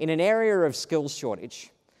 in an area of skills shortage,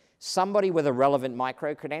 somebody with a relevant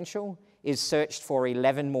micro-credential is searched for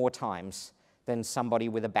 11 more times than somebody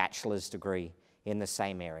with a bachelor's degree in the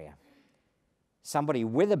same area. Somebody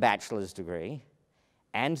with a bachelor's degree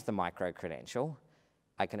and the micro-credential,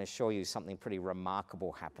 I can assure you something pretty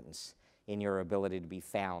remarkable happens in your ability to be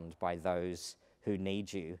found by those who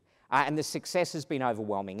need you. And the success has been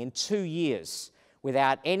overwhelming. In 2 years,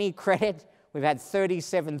 without any credit, we've had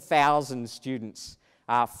 37,000 students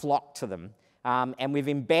flock to them. And we've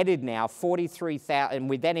embedded now 43,000, and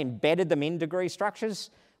we then embedded them in degree structures.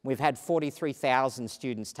 We've had 43,000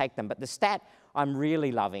 students take them. But the stat I'm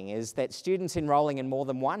really loving is that students enrolling in more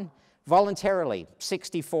than one, voluntarily,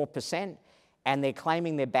 64%, and they're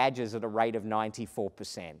claiming their badges at a rate of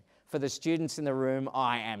 94%. For the students in the room,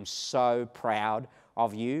 I am so proud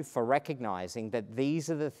of you for recognizing that these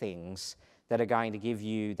are the things that are going to give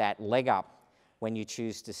you that leg up when you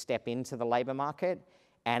choose to step into the labor market.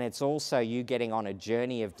 And it's also you getting on a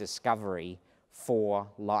journey of discovery for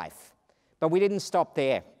life. But we didn't stop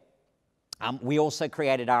there. We also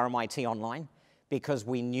created RMIT Online because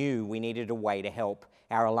we knew we needed a way to help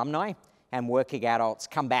our alumni and working adults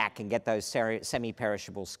come back and get those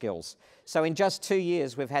semi-perishable skills. So in just 2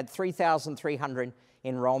 years, we've had 3,300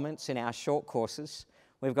 enrollments in our short courses.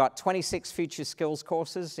 We've got 26 future skills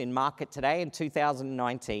courses in market today in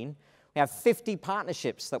 2019. We have 50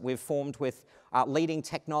 partnerships that we've formed with leading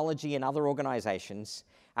technology and other organizations.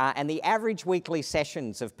 And the average weekly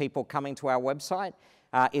sessions of people coming to our website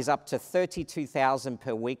is up to 32,000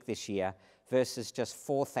 per week this year versus just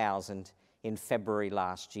 4,000 in February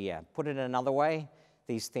last year. Put it another way,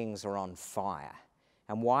 these things are on fire.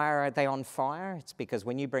 And why are they on fire? It's because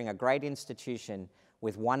when you bring a great institution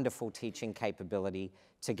with wonderful teaching capability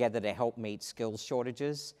together to help meet skills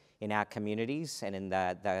shortages in our communities and in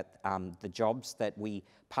the jobs that we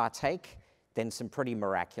partake, then some pretty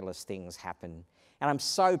miraculous things happen. And I'm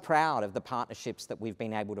so proud of the partnerships that we've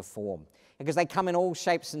been able to form because they come in all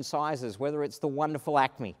shapes and sizes, whether it's the wonderful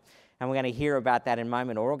Acme, and we're going to hear about that in a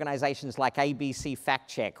moment, or organizations like ABC Fact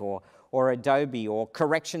Check or Adobe or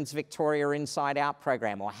Corrections Victoria Inside Out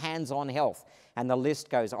program or Hands-On Health, and the list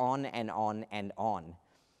goes on and on and on.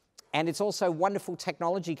 And it's also wonderful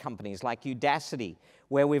technology companies like Udacity,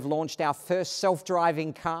 where we've launched our first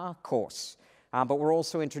self-driving car course, but we're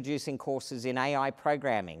also introducing courses in AI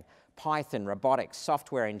programming, Python, robotics,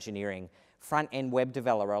 software engineering, front-end web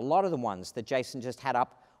developer, a lot of the ones that Jason just had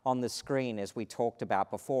up on the screen as we talked about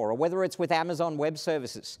before, or whether it's with Amazon Web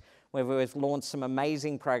Services, where we've launched some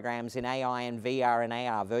amazing programs in AI and VR and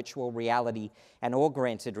AR, virtual reality and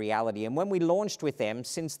augmented reality. And when we launched with them,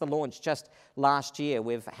 since the launch just last year,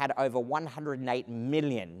 we've had over 108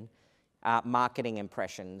 million marketing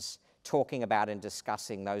impressions talking about and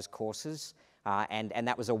discussing those courses. And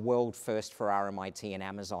that was a world first for RMIT and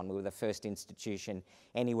Amazon. We were the first institution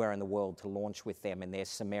anywhere in the world to launch with them in their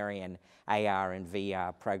Sumerian AR and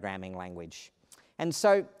VR programming language. And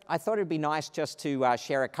so I thought it'd be nice just to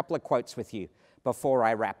share a couple of quotes with you before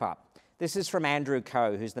I wrap up. This is from Andrew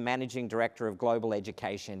Koh, who's the Managing Director of Global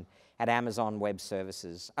Education at Amazon Web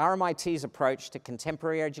Services. RMIT's approach to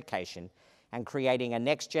contemporary education and creating a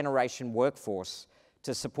next generation workforce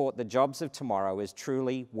to support the jobs of tomorrow is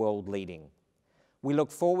truly world-leading. We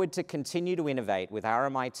look forward to continue to innovate with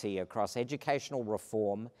RMIT across educational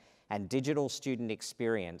reform and digital student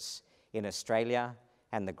experience in Australia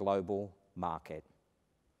and the global market.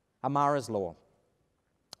 Amara's Law.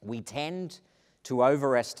 We tend to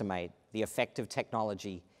overestimate the effect of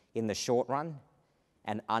technology in the short run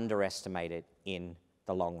and underestimate it in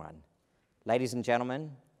the long run. Ladies and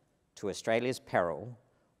gentlemen, to Australia's peril,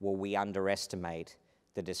 will we underestimate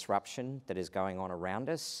the disruption that is going on around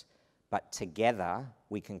us, but together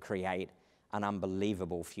we can create an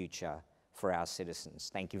unbelievable future for our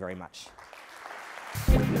citizens. Thank you very much.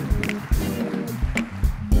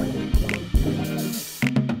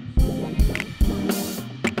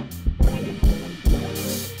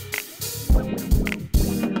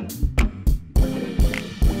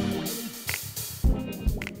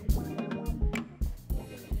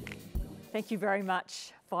 Thank you very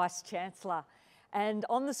much, Vice-Chancellor. And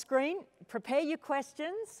on the screen, prepare your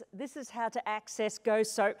questions. This is how to access Go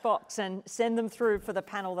Soapbox and send them through for the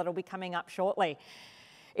panel that'll be coming up shortly.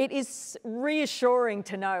 It is reassuring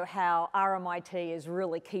to know how RMIT is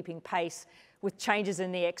really keeping pace with changes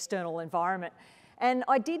in the external environment. And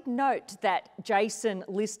I did note that Jason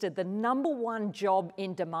listed the #1 job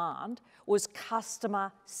in demand was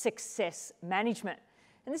customer success management.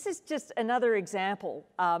 And this is just another example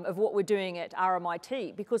of what we're doing at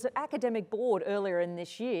RMIT, because at Academic Board earlier in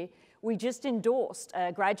this year, we just endorsed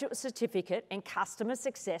a graduate certificate in customer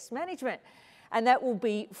success management. And that will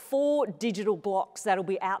be 4 digital blocks that'll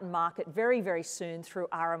be out in market very, very soon through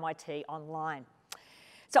RMIT Online.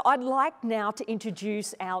 So I'd like now to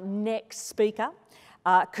introduce our next speaker,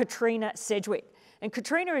 Katrina Sedgwick. And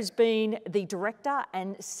Katrina has been the Director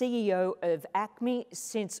and CEO of ACME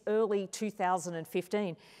since early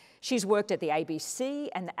 2015. She's worked at the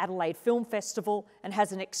ABC and the Adelaide Film Festival and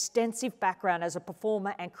has an extensive background as a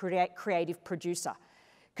performer and creative producer.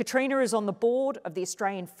 Katrina is on the board of the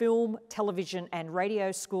Australian Film, Television and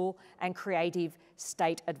Radio School and Creative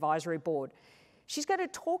State Advisory Board. She's going to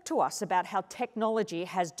talk to us about how technology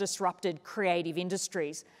has disrupted creative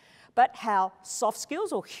industries, but how soft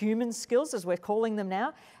skills, or human skills as we're calling them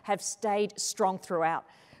now, have stayed strong throughout.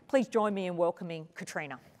 Please join me in welcoming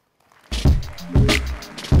Katrina.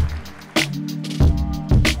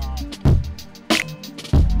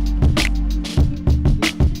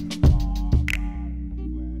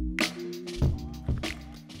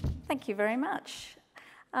 Thank you very much.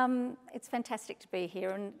 It's fantastic to be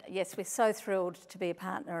here, and yes, we're so thrilled to be a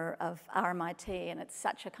partner of RMIT, and it's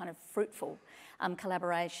such a kind of fruitful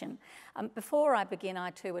collaboration. Before I begin,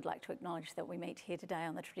 I too would like to acknowledge that we meet here today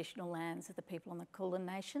on the traditional lands of the people on the Kulin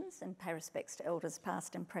Nations and pay respects to elders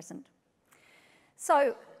past and present.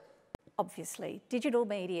 So, obviously, digital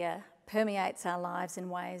media permeates our lives in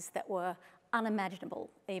ways that were unimaginable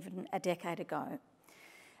even a decade ago.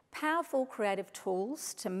 Powerful creative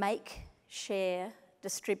tools to make, share,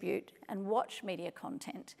 distribute and watch media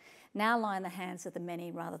content now lie in the hands of the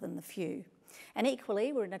many rather than the few. And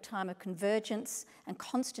equally, we're in a time of convergence and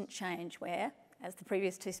constant change where, as the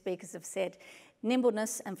previous 2 speakers have said,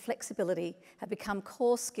 nimbleness and flexibility have become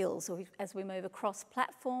core skills as we move across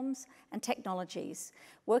platforms and technologies,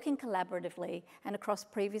 working collaboratively and across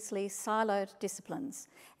previously siloed disciplines,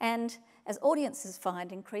 and as audiences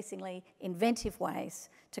find increasingly inventive ways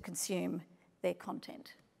to consume their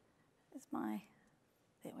content.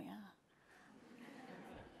 There we are.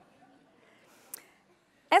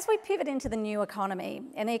 As we pivot into the new economy,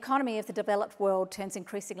 and the economy of the developed world turns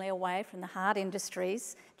increasingly away from the hard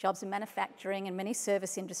industries, jobs in manufacturing and many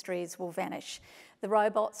service industries will vanish. The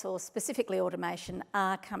robots, or specifically automation,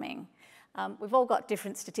 are coming. We've all got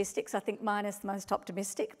different statistics. I think mine is the most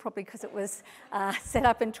optimistic, probably because it was set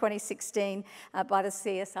up in 2016 by the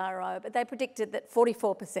CSIRO, but they predicted that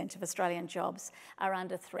 44% of Australian jobs are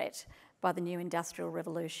under threat by the new industrial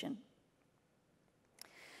revolution.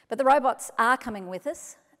 But the robots are coming with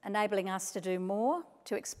us, enabling us to do more,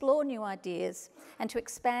 to explore new ideas, and to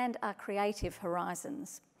expand our creative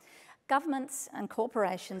horizons. Governments and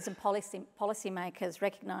corporations and policymakers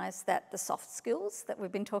recognise that the soft skills that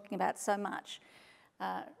we've been talking about so much,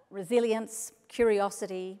 resilience,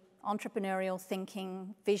 curiosity, entrepreneurial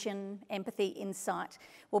thinking, vision, empathy, insight,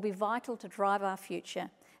 will be vital to drive our future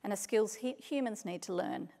and are skills humans need to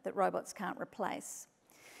learn that robots can't replace.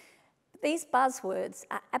 These buzzwords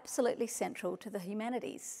are absolutely central to the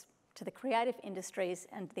humanities, to the creative industries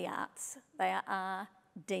and the arts. They are our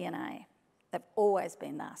DNA. They've always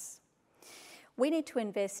been thus. We need to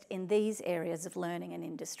invest in these areas of learning and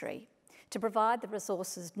industry to provide the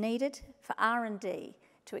resources needed for R&D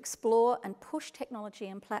to explore and push technology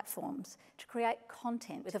and platforms to create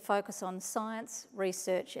content with a focus on science,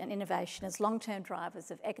 research and innovation as long-term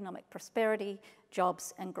drivers of economic prosperity,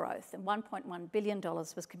 jobs and growth. And $1.1 billion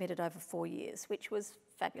was committed over 4 years, which was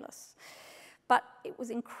fabulous. But it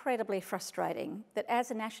was incredibly frustrating that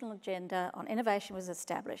as a national agenda on innovation was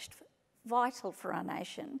established, vital for our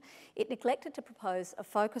nation, it neglected to propose a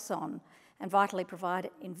focus on and vitally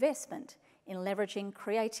provide investment in leveraging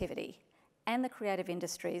creativity and the creative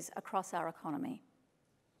industries across our economy.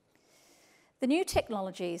 The new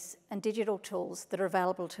technologies and digital tools that are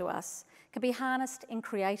available to us can be harnessed in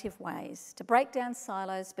creative ways to break down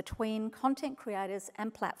silos between content creators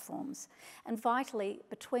and platforms, and vitally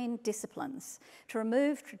between disciplines, to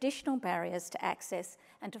remove traditional barriers to access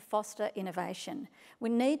and to foster innovation. We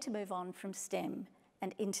need to move on from STEM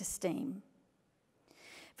and into STEAM.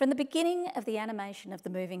 From the beginning of the animation of the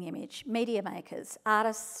moving image, media makers,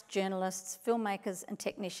 artists, journalists, filmmakers and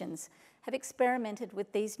technicians have experimented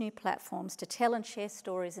with these new platforms to tell and share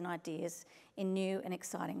stories and ideas in new and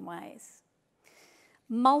exciting ways.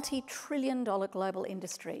 Multi-trillion-dollar global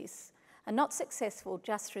industries are not successful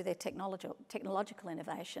just through their technological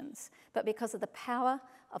innovations, but because of the power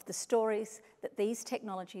of the stories that these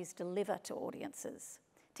technologies deliver to audiences.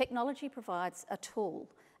 Technology provides a tool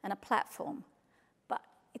and a platform, but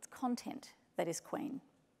it's content that is queen.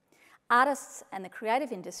 Artists and the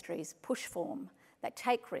creative industries push form, they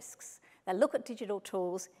take risks, they look at digital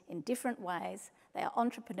tools in different ways, they are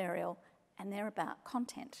entrepreneurial, and they're about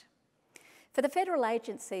content. For the federal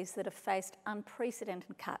agencies that have faced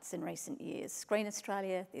unprecedented cuts in recent years, Screen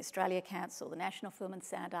Australia, the Australia Council, the National Film and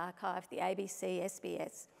Sound Archive, the ABC,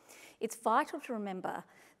 SBS, it's vital to remember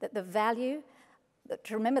that the value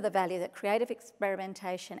that creative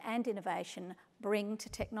experimentation and innovation bring to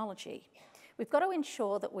technology. We've got to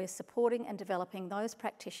ensure that we're supporting and developing those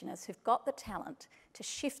practitioners who've got the talent to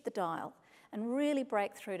shift the dial and really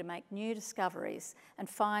break through to make new discoveries and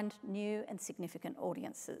find new and significant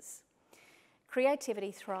audiences.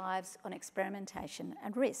 Creativity thrives on experimentation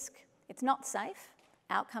and risk. It's not safe,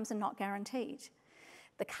 outcomes are not guaranteed.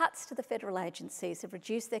 The cuts to the federal agencies have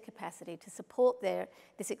reduced their capacity to support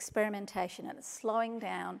this experimentation, and it's slowing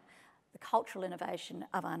down the cultural innovation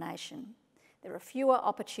of our nation. There are fewer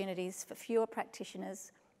opportunities for fewer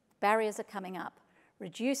practitioners, barriers are coming up,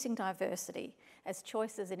 reducing diversity as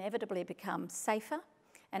choices inevitably become safer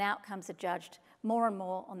and outcomes are judged more and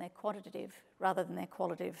more on their quantitative rather than their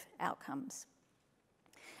qualitative outcomes.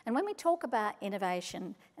 And when we talk about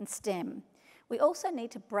innovation and STEM, we also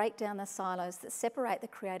need to break down the silos that separate the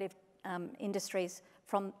creative industries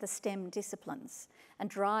from the STEM disciplines and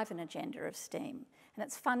drive an agenda of STEAM. And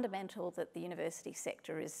it's fundamental that the university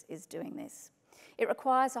sector is doing this. It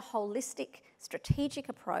requires a holistic, strategic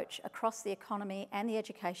approach across the economy and the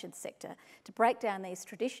education sector to break down these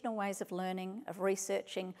traditional ways of learning, of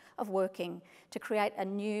researching, of working, to create a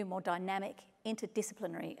new, more dynamic,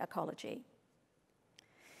 interdisciplinary ecology.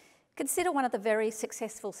 Consider one of the very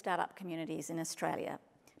successful startup communities in Australia,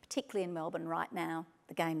 particularly in Melbourne right now,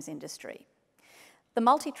 the games industry. The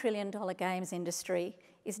multi-trillion-dollar games industry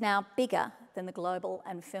is now bigger than the global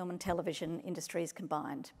and film and television industries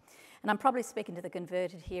combined. And I'm probably speaking to the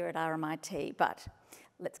converted here at RMIT, but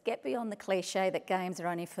let's get beyond the cliche that games are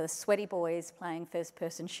only for sweaty boys playing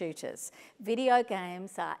first-person shooters. Video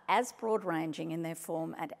games are as broad-ranging in their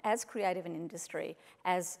form and as creative an industry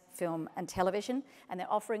as film and television, and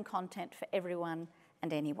they're offering content for everyone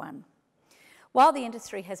and anyone. While the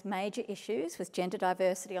industry has major issues with gender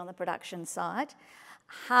diversity on the production side,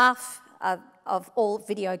 half of all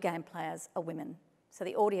video game players are women, so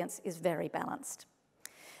the audience is very balanced.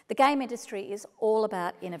 The game industry is all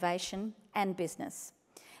about innovation and business.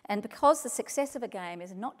 And because the success of a game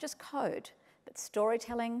is not just code, but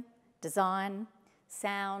storytelling, design,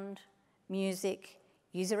 sound, music,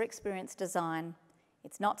 user experience design,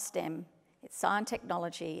 it's not STEM, it's science,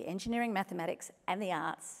 technology, engineering, mathematics, and the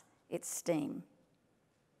arts, it's STEAM.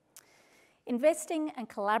 Investing and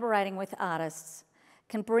collaborating with artists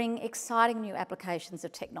can bring exciting new applications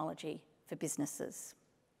of technology for businesses.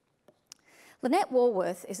 Lynette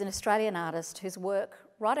Walworth is an Australian artist whose work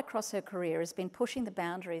right across her career has been pushing the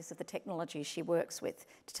boundaries of the technology she works with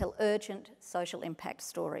to tell urgent social impact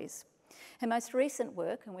stories. Her most recent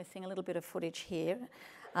work, and we're seeing a little bit of footage here,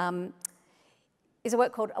 is a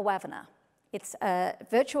work called Awavana. It's a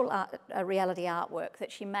virtual reality artwork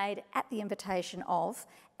that she made at the invitation of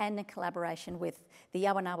and in collaboration with the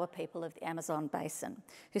Yawanawa people of the Amazon basin,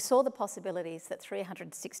 who saw the possibilities that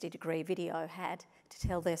 360-degree video had to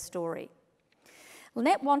tell their story.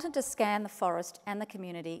 Lynette wanted to scan the forest and the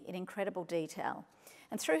community in incredible detail,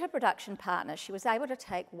 and through her production partner, she was able to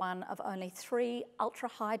take one of only 3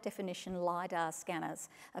 ultra-high-definition LiDAR scanners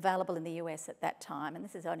available in the US at that time, and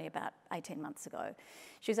this is only about 18 months ago.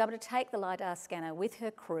 She was able to take the LiDAR scanner with her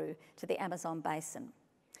crew to the Amazon basin.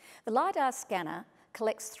 The LiDAR scanner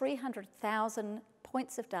collects 300,000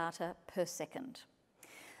 points of data per second.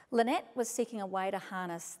 Lynette was seeking a way to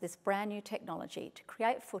harness this brand new technology to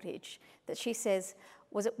create footage that she says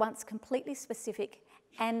was at once completely specific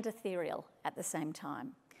and ethereal at the same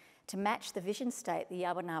time, to match the vision state the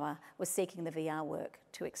Yawanawa was seeking the VR work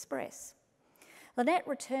to express. Lynette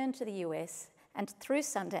returned to the US, and through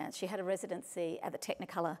Sundance, she had a residency at the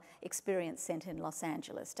Technicolor Experience Centre in Los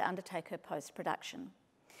Angeles to undertake her post-production.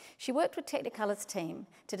 She worked with Technicolor's team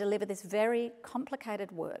to deliver this very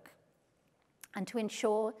complicated work and to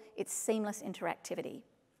ensure its seamless interactivity.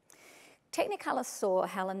 Technicolor saw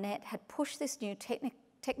how Lynette had pushed this new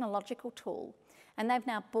technological tool, and they've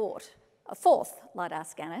now bought a 4th LiDAR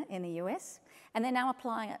scanner in the US, and they're now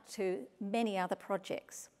applying it to many other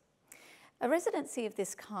projects. A residency of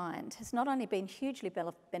this kind has not only been hugely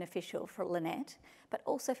beneficial for Lynette, but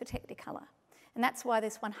also for Technicolor. And that's why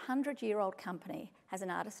this 100-year-old company has an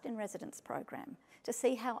Artist in Residence program to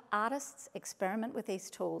see how artists experiment with these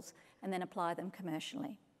tools and then apply them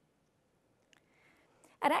commercially.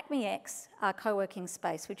 At Acme X, our co-working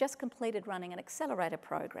space, we've just completed running an accelerator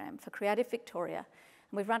program for Creative Victoria,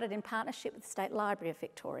 and we've run it in partnership with the State Library of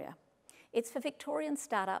Victoria. It's for Victorian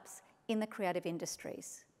startups in the creative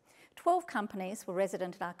industries. 12 companies were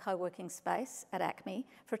resident in our co-working space at Acme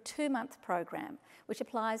for a 2-month program, which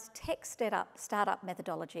applies tech startup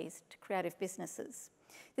methodologies to creative businesses.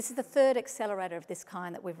 This is the 3rd accelerator of this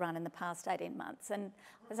kind that we've run in the past 18 months, and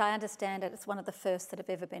as I understand it, it's one of the first that have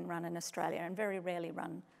ever been run in Australia and very rarely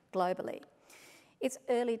run globally. It's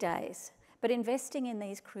early days, but investing in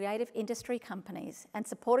these creative industry companies and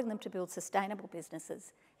supporting them to build sustainable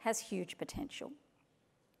businesses has huge potential.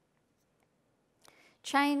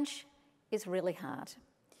 Change is really hard,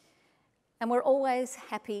 and we're always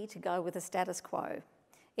happy to go with the status quo,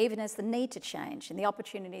 even as the need to change and the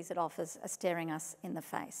opportunities it offers are staring us in the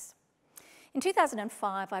face. In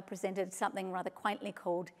 2005, I presented something rather quaintly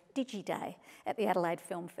called DigiDay at the Adelaide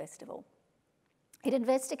Film Festival. It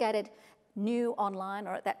investigated new online,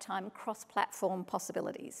 or at that time, cross-platform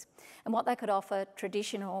possibilities, and what they could offer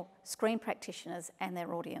traditional screen practitioners and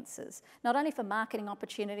their audiences, not only for marketing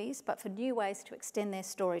opportunities, but for new ways to extend their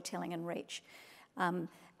storytelling and reach, and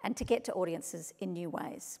to get to audiences in new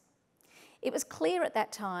ways. It was clear at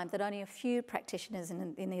that time that only a few practitioners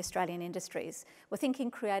in the Australian industries were thinking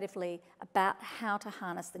creatively about how to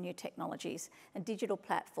harness the new technologies and digital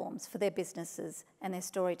platforms for their businesses and their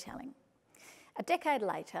storytelling. A decade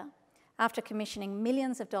later, after commissioning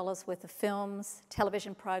millions of dollars worth of films,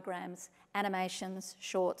 television programs, animations,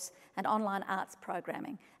 shorts, and online arts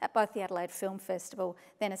programming at both the Adelaide Film Festival,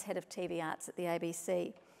 then as head of TV arts at the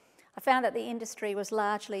ABC, I found that the industry was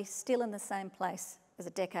largely still in the same place as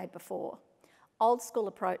a decade before. Old school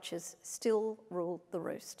approaches still rule the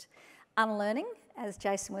roost. Unlearning, as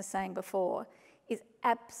Jason was saying before, is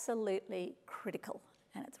absolutely critical,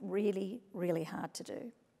 and it's really, really hard to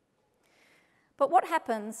do. But what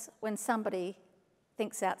happens when somebody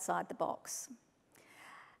thinks outside the box?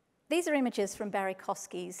 These are images from Barry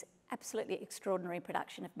Kosky's absolutely extraordinary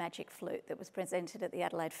production of Magic Flute that was presented at the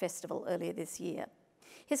Adelaide Festival earlier this year.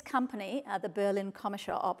 His company, the Berlin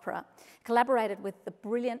Komische Opera, collaborated with the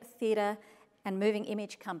brilliant theatre and moving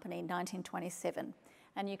image company in 1927,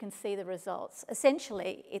 and you can see the results.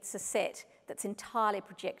 Essentially, it's a set that's entirely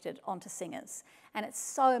projected onto singers, and it's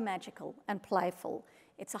so magical and playful.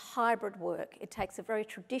 It's a hybrid work. It takes a very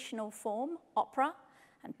traditional form, opera,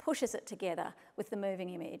 and pushes it together with the moving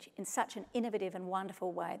image in such an innovative and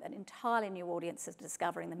wonderful way that entirely new audiences are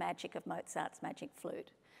discovering the magic of Mozart's Magic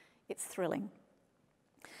Flute. It's thrilling.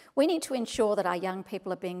 We need to ensure that our young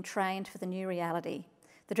people are being trained for the new reality.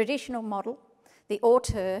 The traditional model, the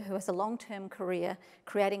auteur who has a long-term career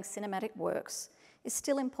creating cinematic works, is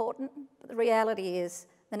still important, but the reality is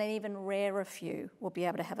that an even rarer few will be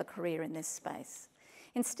able to have a career in this space.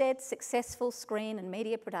 Instead, successful screen and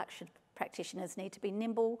media production practitioners need to be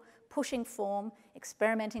nimble, pushing form,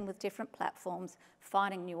 experimenting with different platforms,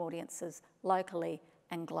 finding new audiences locally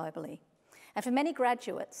and globally. And for many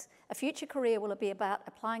graduates, a future career will be about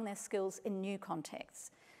applying their skills in new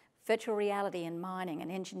contexts. Virtual reality in mining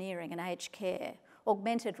and engineering and aged care,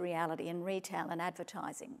 augmented reality in retail and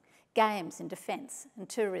advertising, games in defence and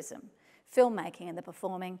tourism, filmmaking in the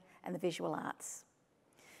performing and the visual arts.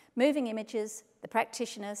 Moving images, the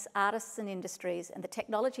practitioners, artists and industries, and the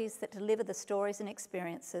technologies that deliver the stories and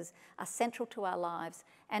experiences are central to our lives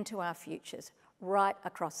and to our futures, right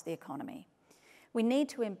across the economy. We need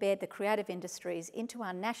to embed the creative industries into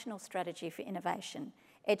our national strategy for innovation,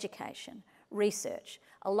 education, research,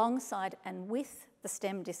 alongside and with the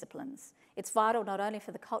STEM disciplines. It's vital not only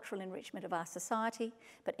for the cultural enrichment of our society,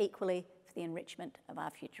 but equally for the enrichment of our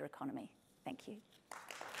future economy. Thank you.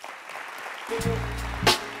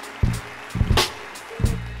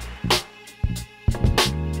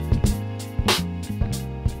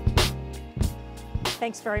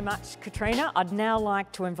 Thanks very much, Katrina. I'd now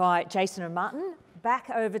like to invite Jason and Martin back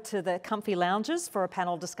over to the comfy lounges for a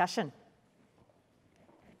panel discussion.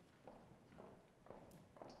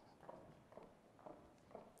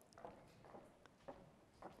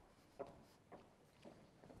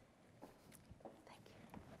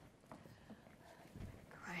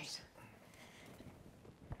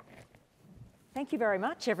 Thank you very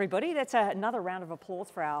much, everybody. That's another round of applause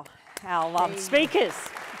for our speakers.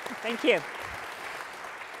 Thank you.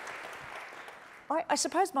 I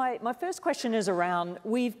suppose my first question is around,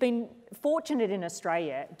 we've been fortunate in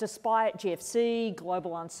Australia, despite GFC,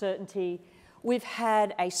 global uncertainty, we've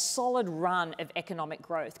had a solid run of economic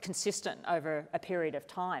growth, consistent over a period of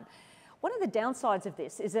time. One of the downsides of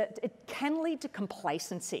this is that it can lead to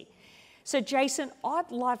complacency. So Jason,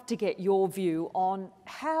 I'd love to get your view on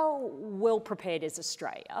how well prepared is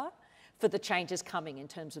Australia for the changes coming in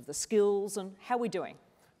terms of the skills, and how are we doing?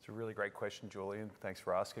 It's a really great question, Julian. Thanks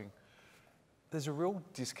for asking. There's a real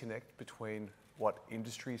disconnect between what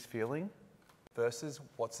industry is feeling versus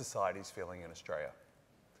what society is feeling in Australia.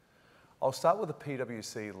 I'll start with the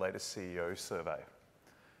PwC latest CEO survey.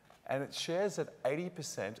 And it shares that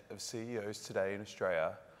 80% of CEOs today in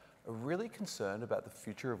Australia are really concerned about the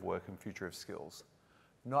future of work and future of skills.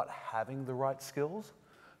 Not having the right skills,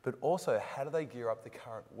 but also how do they gear up the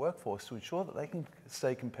current workforce to ensure that they can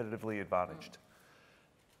stay competitively advantaged.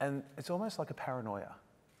 And it's almost like a paranoia.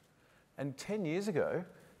 And 10 years ago,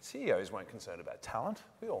 CEOs weren't concerned about talent.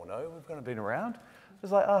 We all know, we've kind of been around. It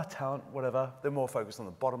was like, talent, whatever. They're more focused on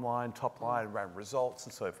the bottom line, top line, around results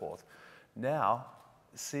and so forth. Now,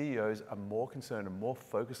 CEOs are more concerned and more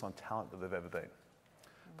focused on talent than they've ever been.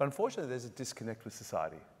 But unfortunately, there's a disconnect with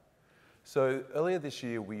society. So earlier this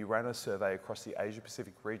year, we ran a survey across the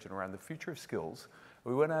Asia-Pacific region around the future of skills.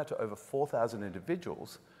 We went out to over 4,000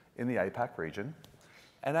 individuals in the APAC region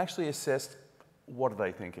and actually assessed what are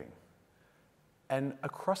they thinking. And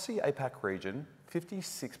across the APAC region,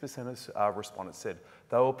 56% of respondents said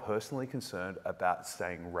they were personally concerned about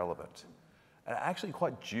staying relevant and actually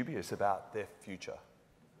quite dubious about their future.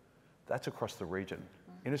 That's across the region.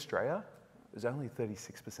 In Australia, there's only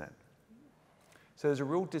 36%. So there's a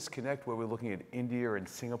real disconnect where we're looking at India and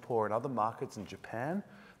Singapore and other markets in Japan.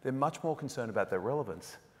 They're much more concerned about their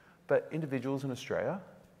relevance. But individuals in Australia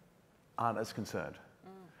aren't as concerned.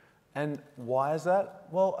 And why is that?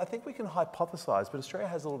 Well, I think we can hypothesize, but Australia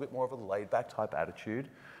has a little bit more of a laid-back type attitude.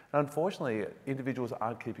 And unfortunately, individuals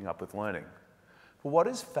aren't keeping up with learning. But what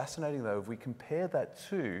is fascinating, though, if we compare that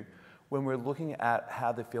to when we're looking at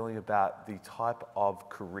how they're feeling about the type of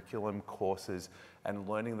curriculum, courses, and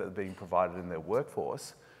learning that are being provided in their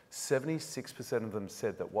workforce, 76% of them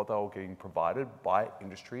said that what they were getting provided by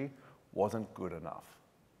industry wasn't good enough.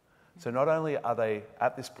 So not only are they,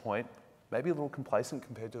 at this point, maybe a little complacent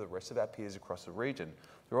compared to the rest of our peers across the region,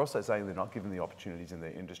 they're also saying they're not given the opportunities in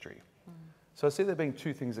their industry. So I see there being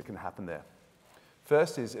two things that can happen there.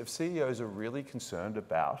 First is, if CEOs are really concerned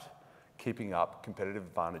about keeping up competitive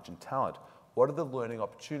advantage and talent, what are the learning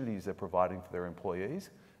opportunities they're providing for their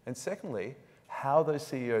employees? And secondly, how those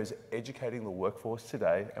CEOs are educating the workforce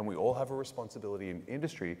today, and we all have a responsibility in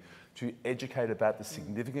industry to educate about the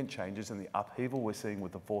significant changes and the upheaval we're seeing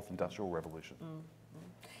with the fourth industrial revolution.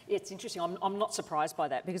 It's interesting. I'm not surprised by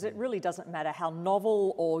that, because it really doesn't matter how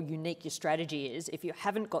novel or unique your strategy is. If you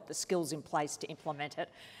haven't got the skills in place to implement it,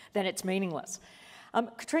 then it's meaningless.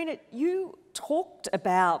 Katrina, you talked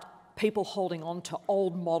about people holding on to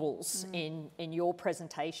old models in your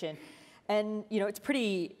presentation. And it's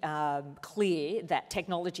pretty clear that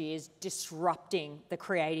technology is disrupting the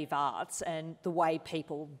creative arts and the way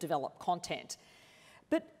people develop content.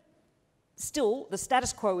 But Still, the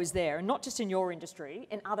status quo is there, and not just in your industry,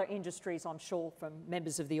 in other industries, I'm sure from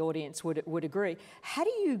members of the audience would agree. How do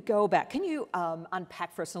you go about, can you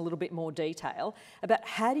unpack for us in a little bit more detail about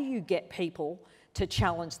how do you get people to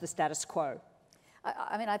challenge the status quo?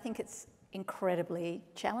 I mean, I think it's incredibly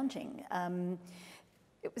challenging.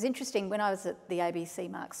 It was interesting, when I was at the ABC,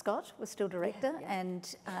 Mark Scott was still director,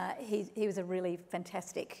 and he was a really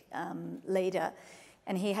fantastic leader.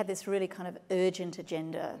 And he had this really kind of urgent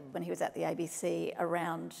agenda when he was at the ABC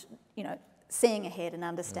around, you know, seeing ahead and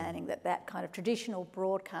understanding that kind of traditional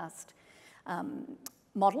broadcast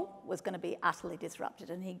model was going to be utterly disrupted.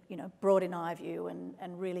 And he, you know, brought in iView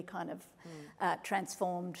and really kind of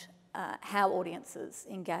transformed how audiences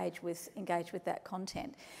engage with that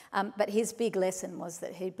content. But his big lesson was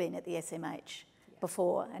that he'd been at the SMH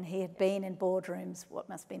before, and he had been in boardrooms, what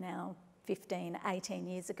must be now 15, 18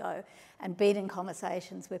 years ago, and been in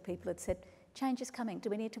conversations where people had said, change is coming,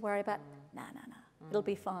 do we need to worry about? No, it'll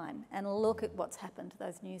be fine. And look at what's happened to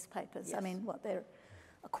those newspapers. Yes. I mean, what, they're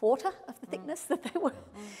a quarter of the thickness that they were,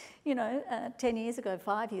 you know, 10 years ago,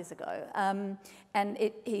 5 years ago. And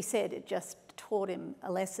he said it just taught him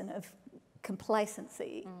a lesson of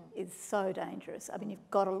complacency is so dangerous. I mean,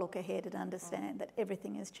 you've got to look ahead and understand that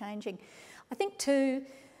everything is changing. I think too,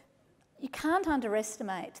 you can't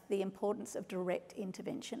underestimate the importance of direct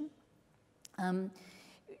intervention.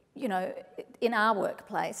 You know, in our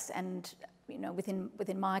workplace and, you know,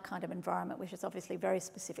 within my kind of environment, which is obviously very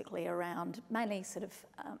specifically around mainly sort of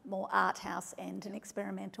more art house and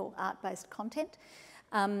experimental art-based content,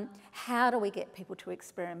 how do we get people to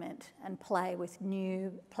experiment and play with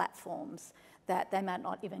new platforms that they might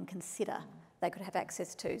not even consider they could have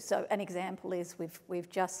access to? So an example is we've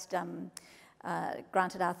just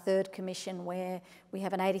granted our third commission, where we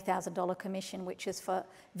have an $80,000 commission, which is for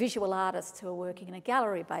visual artists who are working in a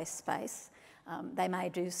gallery-based space. They may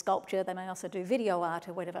do sculpture, they may also do video art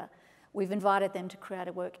or whatever. We've invited them to create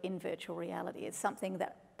a work in virtual reality. It's something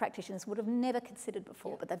that practitioners would have never considered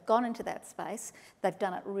before, but they've gone into that space. They've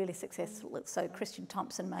done it really successfully. So Christian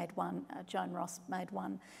Thompson made one, Joan Ross made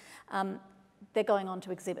one. They're going on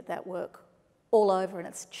to exhibit that work all over, and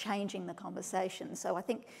it's changing the conversation. So I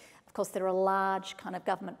think, of course, there are large kind of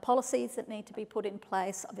government policies that need to be put in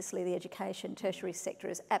place. Obviously, the education, tertiary sector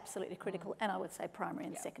is absolutely critical, and I would say primary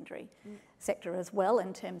and secondary sector as well,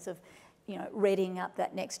 in terms of, you know, readying up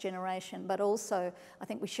that next generation. But also, I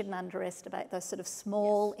think we shouldn't underestimate those sort of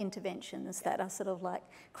small interventions that are sort of like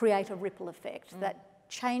create a ripple effect, that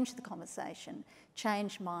change the conversation,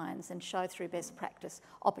 change minds, and show through best practice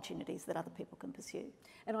opportunities that other people can pursue.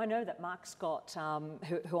 And I know that Mark Scott,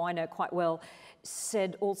 who I know quite well,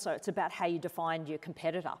 said also it's about how you define your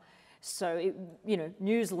competitor. So, you know,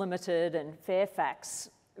 News Limited and Fairfax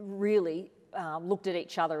really looked at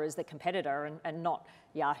each other as their competitor and not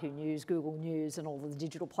Yahoo News, Google News, and all of the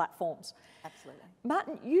digital platforms. Absolutely.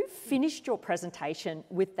 Martin, you finished your presentation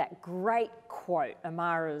with that great quote,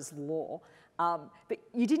 Amara's Law, but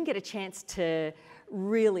you didn't get a chance to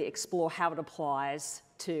really explore how it applies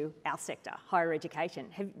to our sector, higher education.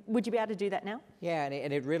 Would you be able to do that now? Yeah,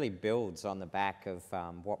 and it really builds on the back of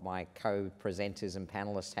what my co-presenters and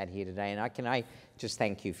panellists had here today. And can I just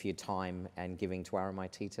thank you for your time and giving to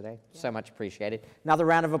RMIT today? Yeah. So much appreciated. Another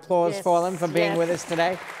round of applause for them for being with us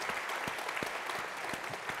today.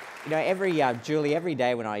 You know, Julie, every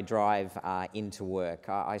day when I drive into work,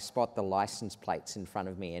 I spot the license plates in front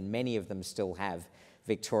of me, and many of them still have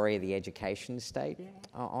Victoria, the education state,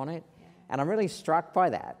 on it. And I'm really struck by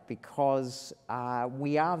that, because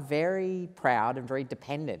we are very proud and very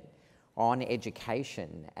dependent on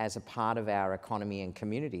education as a part of our economy and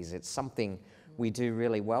communities. It's something we do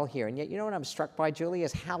really well here. And yet, you know what I'm struck by, Julie,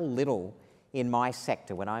 is how little in my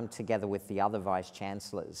sector, when I'm together with the other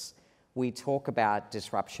vice-chancellors, we talk about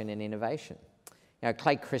disruption and innovation. You know,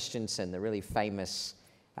 Clay Christensen, the really famous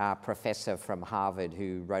professor from Harvard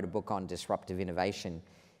who wrote a book on disruptive innovation,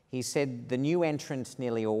 he said, the new entrant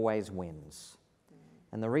nearly always wins.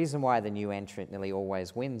 And the reason why the new entrant nearly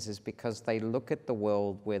always wins is because they look at the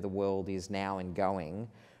world where the world is now and going,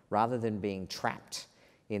 rather than being trapped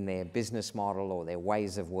in their business model or their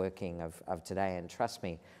ways of working of today. And trust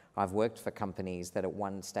me, I've worked for companies that at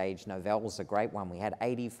one stage, Novell's a great one, we had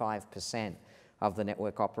 85% of the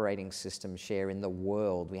network operating system share in the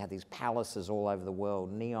world. We had these palaces all over the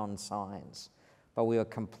world, neon signs. But we were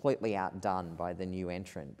completely outdone by the new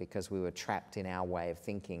entrant because we were trapped in our way of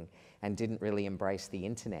thinking and didn't really embrace the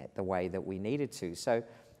internet the way that we needed to. So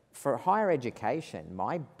for higher education,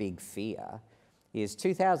 my big fear is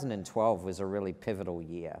 2012 was a really pivotal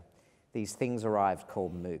year. These things arrived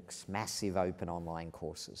called MOOCs, massive open online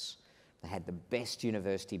courses. They had the best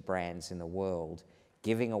university brands in the world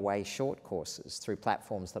giving away short courses through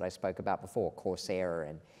platforms that I spoke about before, Coursera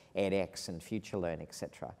and edX and FutureLearn,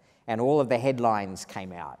 etc. And all of the headlines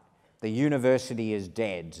came out. The university is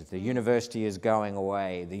dead, the university is going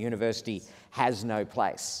away, the university has no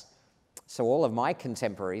place. So all of my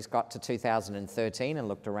contemporaries got to 2013 and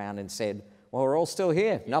looked around and said, well, we're all still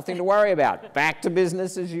here, nothing to worry about, back to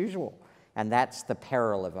business as usual. And that's the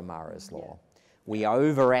peril of Amara's law. We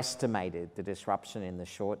overestimated the disruption in the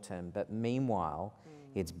short term, but meanwhile,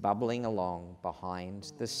 it's bubbling along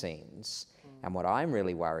behind the scenes. And what I'm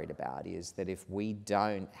really worried about is that if we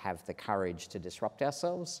don't have the courage to disrupt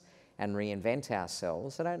ourselves and reinvent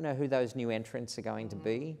ourselves, I don't know who those new entrants are going to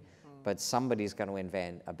be, but somebody's going to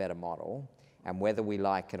invent a better model. And whether we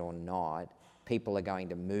like it or not, people are going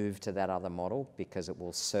to move to that other model because it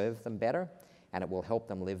will serve them better and it will help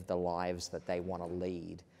them live the lives that they want to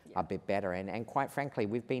lead a bit better. And quite frankly,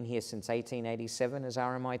 we've been here since 1887 as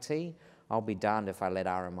RMIT. I'll be darned if I let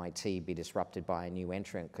RMIT be disrupted by a new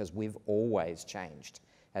entrant, because we've always changed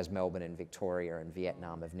as Melbourne and Victoria and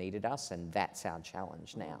Vietnam have needed us, and that's our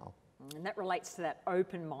challenge now. And that relates to that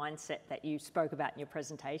open mindset that you spoke about in your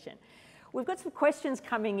presentation. We've got some questions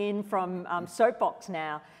coming in from Soapbox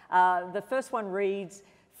now. The first one reads,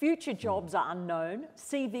 future jobs are unknown,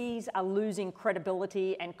 CVs are losing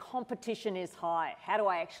credibility and competition is high. How do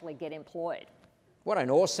I actually get employed? What an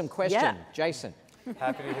awesome question, Yeah. Jason.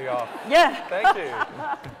 Happy to hear off. Yeah, Thank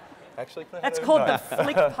you. Actually, can I that's head called over? the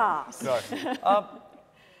flick pass. No.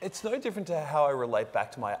 It's no different to how I relate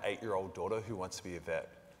back to my 8-year-old daughter who wants to be a vet.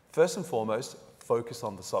 First and foremost, focus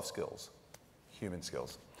on the soft skills, human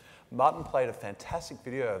skills. Martin played a fantastic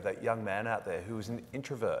video of that young man out there who was an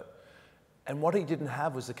introvert. And what he didn't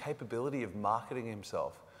have was the capability of marketing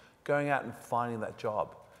himself, going out and finding that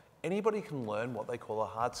job. Anybody can learn what they call a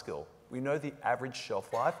hard skill. We know the average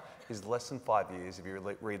shelf life is less than 5 years if you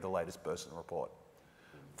read the latest Burson report.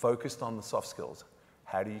 Focused on the soft skills.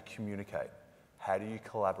 How do you communicate? How do you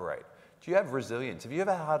collaborate? Do you have resilience? Have you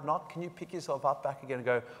ever had a hard knock? Can you pick yourself up back again and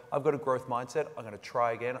go, I've got a growth mindset, I'm going to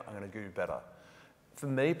try again, I'm going to do better. For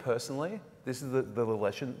me personally, this is the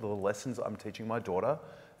lessons I'm teaching my daughter,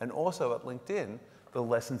 and also at LinkedIn, the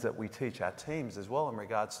lessons that we teach our teams as well in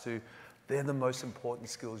regards to they're the most important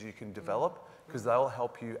skills you can develop, because they'll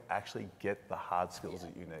help you actually get the hard skills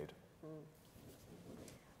that you need.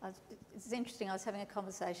 It's interesting, I was having a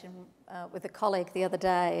conversation with a colleague the other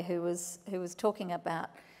day who was talking about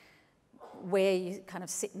where you kind of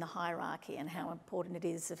sit in the hierarchy and how important it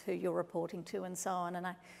is of who you're reporting to and so on. And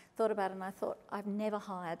I thought about it and I thought, I've never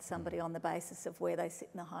hired somebody on the basis of where they sit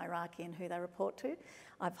in the hierarchy and who they report to.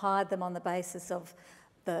 I've hired them on the basis of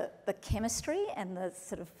the chemistry and the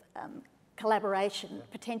sort of collaboration,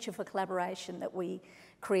 potential for collaboration that we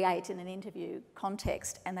create in an interview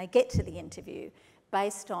context, and they get to the interview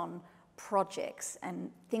based on projects and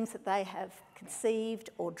things that they have conceived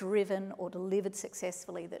or driven or delivered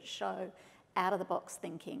successfully that show out-of-the-box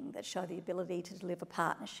thinking, that show the ability to deliver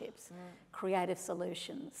partnerships, creative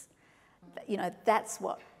solutions. You know, that's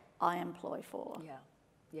what I employ for.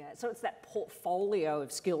 Yeah. So it's that portfolio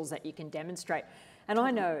of skills that you can demonstrate. And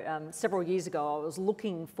I know several years ago I was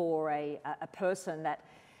looking for a person that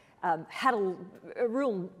had a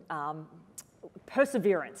real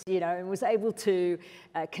perseverance, you know, and was able to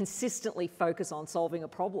consistently focus on solving a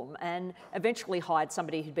problem, and eventually hired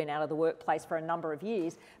somebody who'd been out of the workplace for a number of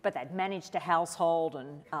years, but they'd managed a household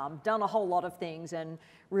and done a whole lot of things, and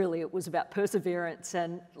really it was about perseverance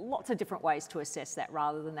and lots of different ways to assess that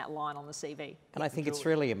rather than that line on the CV. And I think it's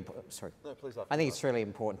really important, I think it's really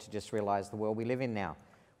important to just realise the world we live in now.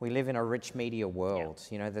 We live in a rich media world.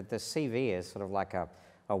 You know, that the CV is sort of like a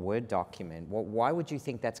Word document. Why would you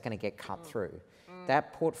think that's going to get cut through?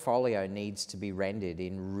 That portfolio needs to be rendered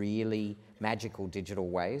in really magical digital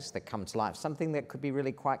ways that come to life. Something that could be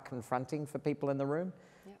really quite confronting for people in the room.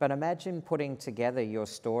 But imagine putting together your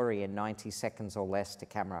story in 90 seconds or less to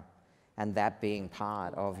camera, and that being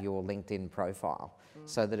part of your LinkedIn profile.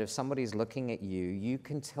 So that if somebody's looking at you, you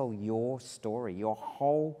can tell your story, your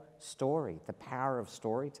whole story, the power of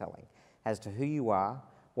storytelling as to who you are,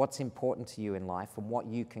 what's important to you in life, and what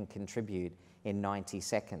you can contribute in 90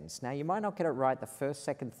 seconds. Now, you might not get it right the first,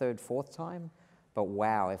 second, third, fourth time, but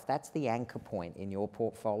wow, if that's the anchor point in your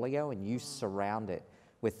portfolio and you surround it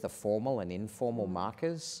with the formal and informal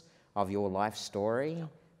markers of your life story,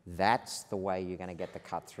 that's the way you're going to get the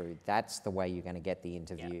cut through. That's the way you're going to get the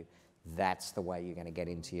interview. That's the way you're going to get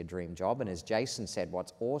into your dream job. And as Jason said,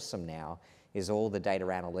 what's awesome now is all the data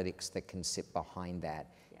analytics that can sit behind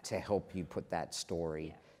that to help you put that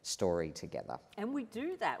story together. And we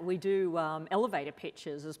do that. We do elevator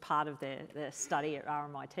pitches as part of the study at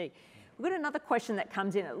RMIT. We've got another question that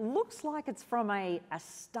comes in. It looks like it's from a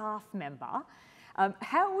staff member.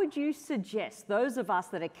 How would you suggest those of us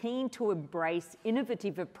that are keen to embrace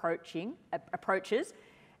innovative approaches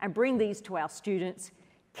and bring these to our students,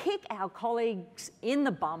 kick our colleagues in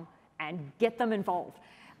the bum and get them involved?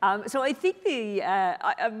 So I think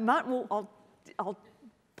Martin, I'll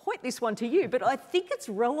point this one to you, but I think it's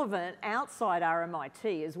relevant outside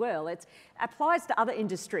RMIT as well. It applies to other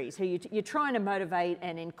industries who you're trying to motivate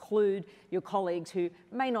and include your colleagues who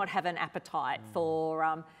may not have an appetite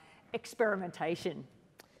for experimentation.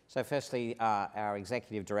 So firstly, our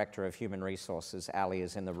Executive Director of Human Resources, Ali,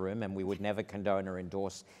 is in the room, and we would never condone or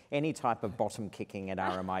endorse any type of bottom kicking at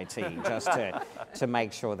RMIT, just to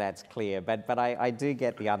make sure that's clear. But I do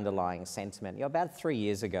get the underlying sentiment. You know, about 3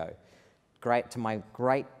 years ago, to my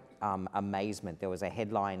great amazement, there was a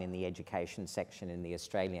headline in the education section in The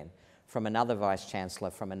Australian from another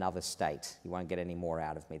Vice-Chancellor from another state. You won't get any more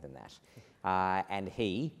out of me than that. And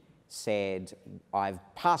he said, I've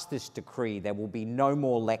passed this decree, there will be no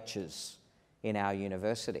more lectures in our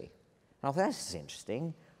university. And I thought, this is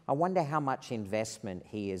interesting. I wonder how much investment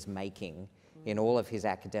he is making in all of his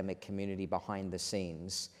academic community behind the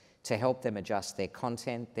scenes to help them adjust their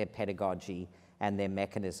content, their pedagogy, and their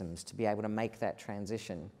mechanisms to be able to make that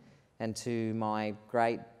transition. And to my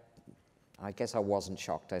great, I guess I wasn't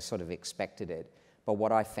shocked, I sort of expected it, but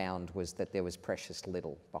what I found was that there was precious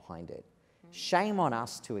little behind it. Shame on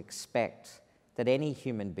us to expect that any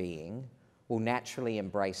human being will naturally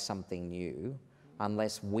embrace something new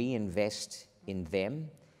unless we invest in them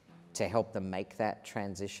to help them make that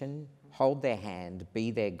transition, hold their hand,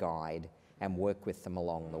 be their guide, and work with them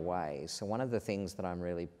along the way. So one of the things that I'm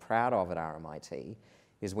really proud of at RMIT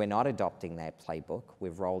is we're not adopting that playbook.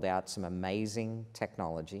 We've rolled out some amazing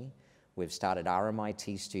technology. We've started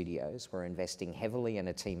RMIT Studios. We're investing heavily in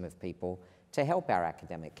a team of people to help our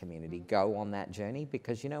academic community go on that journey,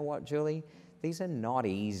 because you know what, Julie? These are not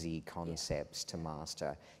easy concepts to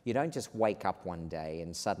master. You don't just wake up one day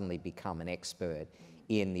and suddenly become an expert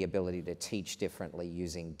in the ability to teach differently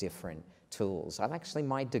using different tools.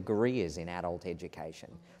 My degree is in adult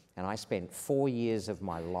education, and I spent 4 years of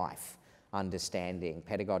my life understanding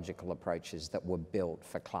pedagogical approaches that were built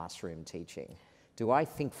for classroom teaching. Do I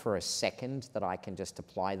think for a second that I can just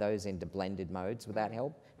apply those into blended modes without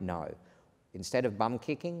help? No. Instead of bum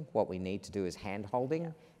kicking, what we need to do is hand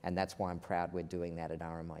holding, and that's why I'm proud we're doing that at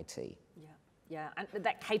RMIT. Yeah, and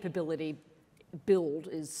that capability build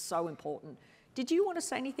is so important. Did you want to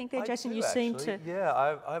say anything there, Jason? You seem to.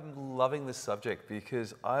 Yeah, I'm loving this subject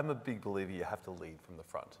because I'm a big believer you have to lead from the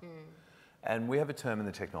front. And we have a term in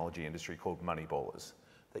the technology industry called money ballers,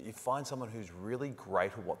 that you find someone who's really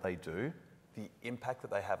great at what they do, the impact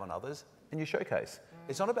that they have on others, and you showcase.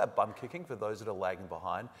 It's not about bum kicking for those that are lagging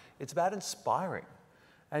behind. It's about inspiring.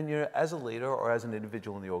 And you know, as a leader or as an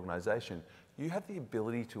individual in the organisation, you have the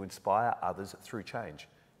ability to inspire others through change.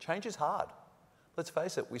 Change is hard. Let's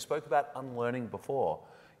face it, we spoke about unlearning before.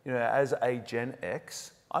 You know, as a Gen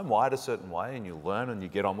X, I'm wired a certain way, and you learn and you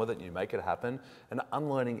get on with it and you make it happen, and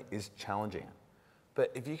unlearning is challenging.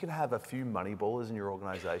 But if you can have a few money ballers in your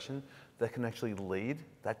organisation that can actually lead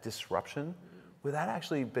that disruption without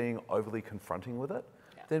actually being overly confronting with it,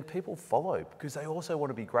 then people follow, because they also want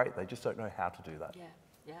to be great. They just don't know how to do that.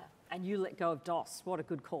 Yeah. And you let go of DOS. What a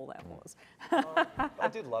good call that was. I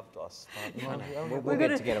did love DOS. We'll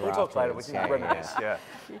get together We'll talk later. We can reminisce. Yeah.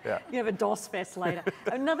 You have a DOS fest later.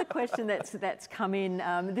 Another question that's come in.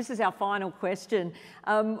 This is our final question.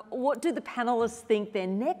 What do the panelists think their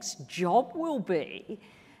next job will be?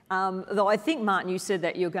 Though I think, Martin, you said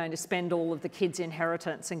that you're going to spend all of the kids'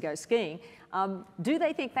 inheritance and go skiing. Do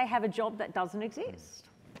they think they have a job that doesn't exist?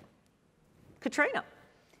 Katrina?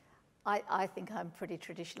 I think I'm pretty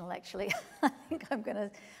traditional, actually. I think I'm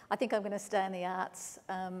going to stay in the arts,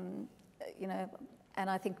 you know, and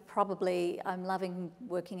I think probably I'm loving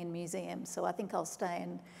working in museums, so I think I'll stay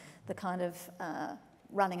in the kind of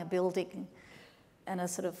running a building and a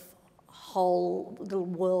sort of whole little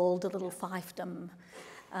world, a little fiefdom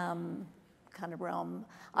kind of realm.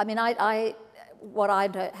 I mean, what I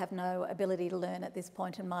don't have no ability to learn at this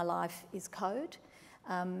point in my life is code.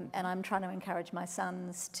 And I'm trying to encourage my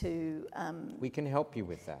sons to. We can help you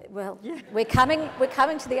with that. Well, we're coming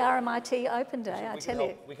to the RMIT Open Day. I tell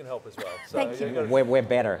you. We can help as well. So Thank you. We're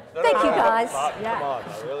better. Thank you, guys. Come on,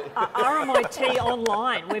 really. RMIT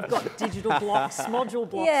online. We've got digital blocks, module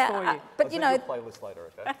blocks for you. But you know, playlist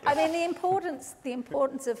later, okay? I mean, the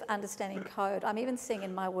importance of understanding code. I'm even seeing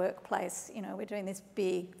in my workplace. You know, we're doing this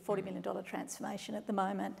big $40 million transformation at the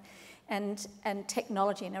moment. And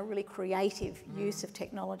technology and a really creative use of of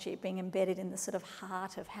technology being embedded in the sort of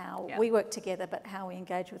heart of how we work together, but how we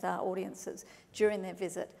engage with our audiences during their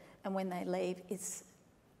visit and when they leave is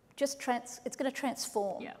just it's going to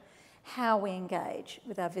transform how we engage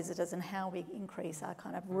with our visitors and how we increase our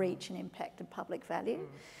kind of reach and impact and public value.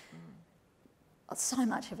 So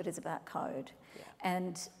much of it is about code.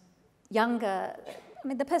 And younger, I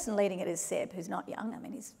mean, the person leading it is Seb, who's not young. I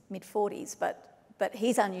mean, he's mid-40s, but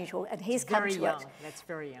he's unusual, and he's come to it. That's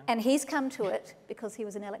very young. And he's come to it because he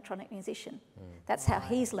was an electronic musician. That's how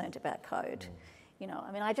he's learnt about code. You know,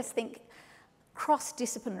 I mean, I just think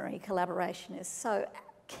cross-disciplinary collaboration is so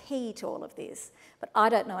key to all of this. But I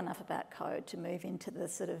don't know enough about code to move into the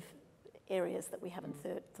sort of areas that we haven't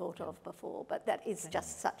thought of before. But that is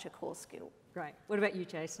just such a core skill. Great. What about you,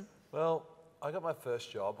 Jason? Well, I got my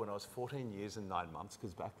first job when I was 14 years and 9 months,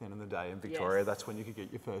 because back then in the day in Victoria, that's when you could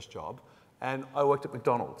get your first job. And I worked at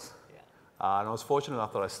McDonald's. And I was fortunate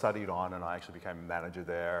enough that I studied on and I actually became a manager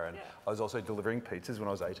there. And I was also delivering pizzas when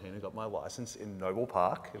I was 18 and got my license in Noble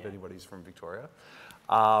Park, if anybody's from Victoria,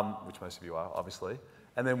 which most of you are, obviously.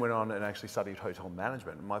 And then went on and actually studied hotel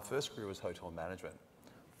management. And my first career was hotel management.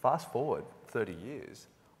 Fast forward 30 years,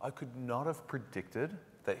 I could not have predicted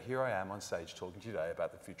that here I am on stage talking today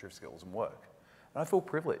about the future of skills and work. And I feel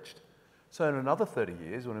privileged. So in another 30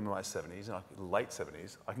 years, when I'm in my 70s, and late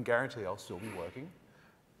 70s, I can guarantee I'll still be working.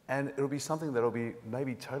 And it'll be something that'll be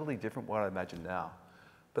maybe totally different from what I imagine now.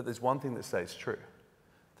 But there's one thing that stays true,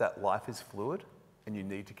 that life is fluid and you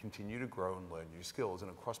need to continue to grow and learn new skills.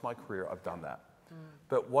 And across my career, I've done that.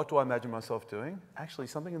 But what do I imagine myself doing? Actually,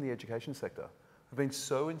 something in the education sector. I've been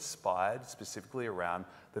so inspired specifically around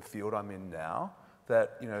the field I'm in now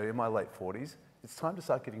that, you know, in my late 40s, it's time to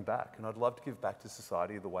start giving back. And I'd love to give back to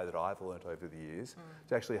society the way that I've learnt over the years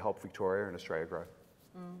to actually help Victoria and Australia grow.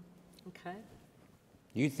 Okay.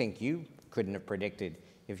 You think you couldn't have predicted,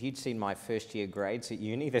 if you'd seen my first year grades at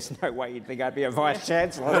uni, there's no way you'd think I'd be a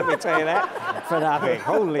Vice-Chancellor, let me tell you that, for nothing.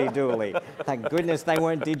 Holy dooly. Thank goodness they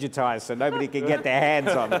weren't digitised so nobody could get their hands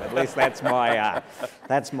on them. At least that's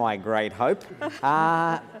my great hope.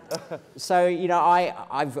 So, you know,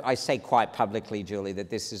 I say quite publicly, Julie, that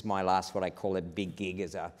this is my last, what I call a big gig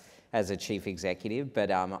as a chief executive, but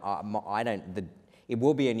it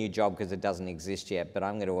will be a new job because it doesn't exist yet, but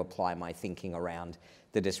I'm going to apply my thinking around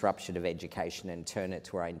the disruption of education and turn it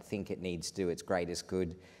to where I think it needs to do its greatest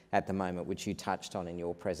good at the moment, which you touched on in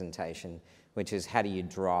your presentation, which is how do you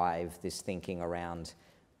drive this thinking around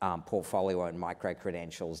portfolio and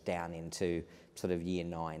micro-credentials down into sort of year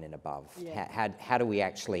 9 and above? How do we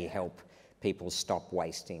actually help people stop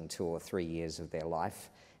wasting 2 or 3 years of their life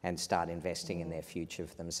and start investing in their future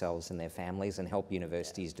for themselves and their families, and help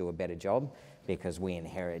universities do a better job, because we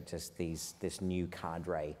inherit just this new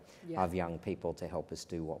cadre of young people to help us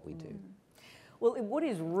do what we do. Well, what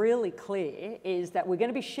is really clear is that we're going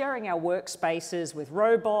to be sharing our workspaces with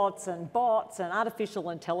robots and bots and artificial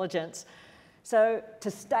intelligence. So to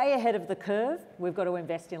stay ahead of the curve, we've got to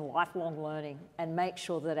invest in lifelong learning and make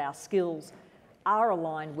sure that our skills are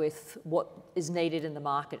aligned with what is needed in the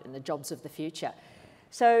market and the jobs of the future.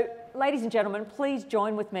 So, ladies and gentlemen, please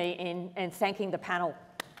join with me in thanking the panel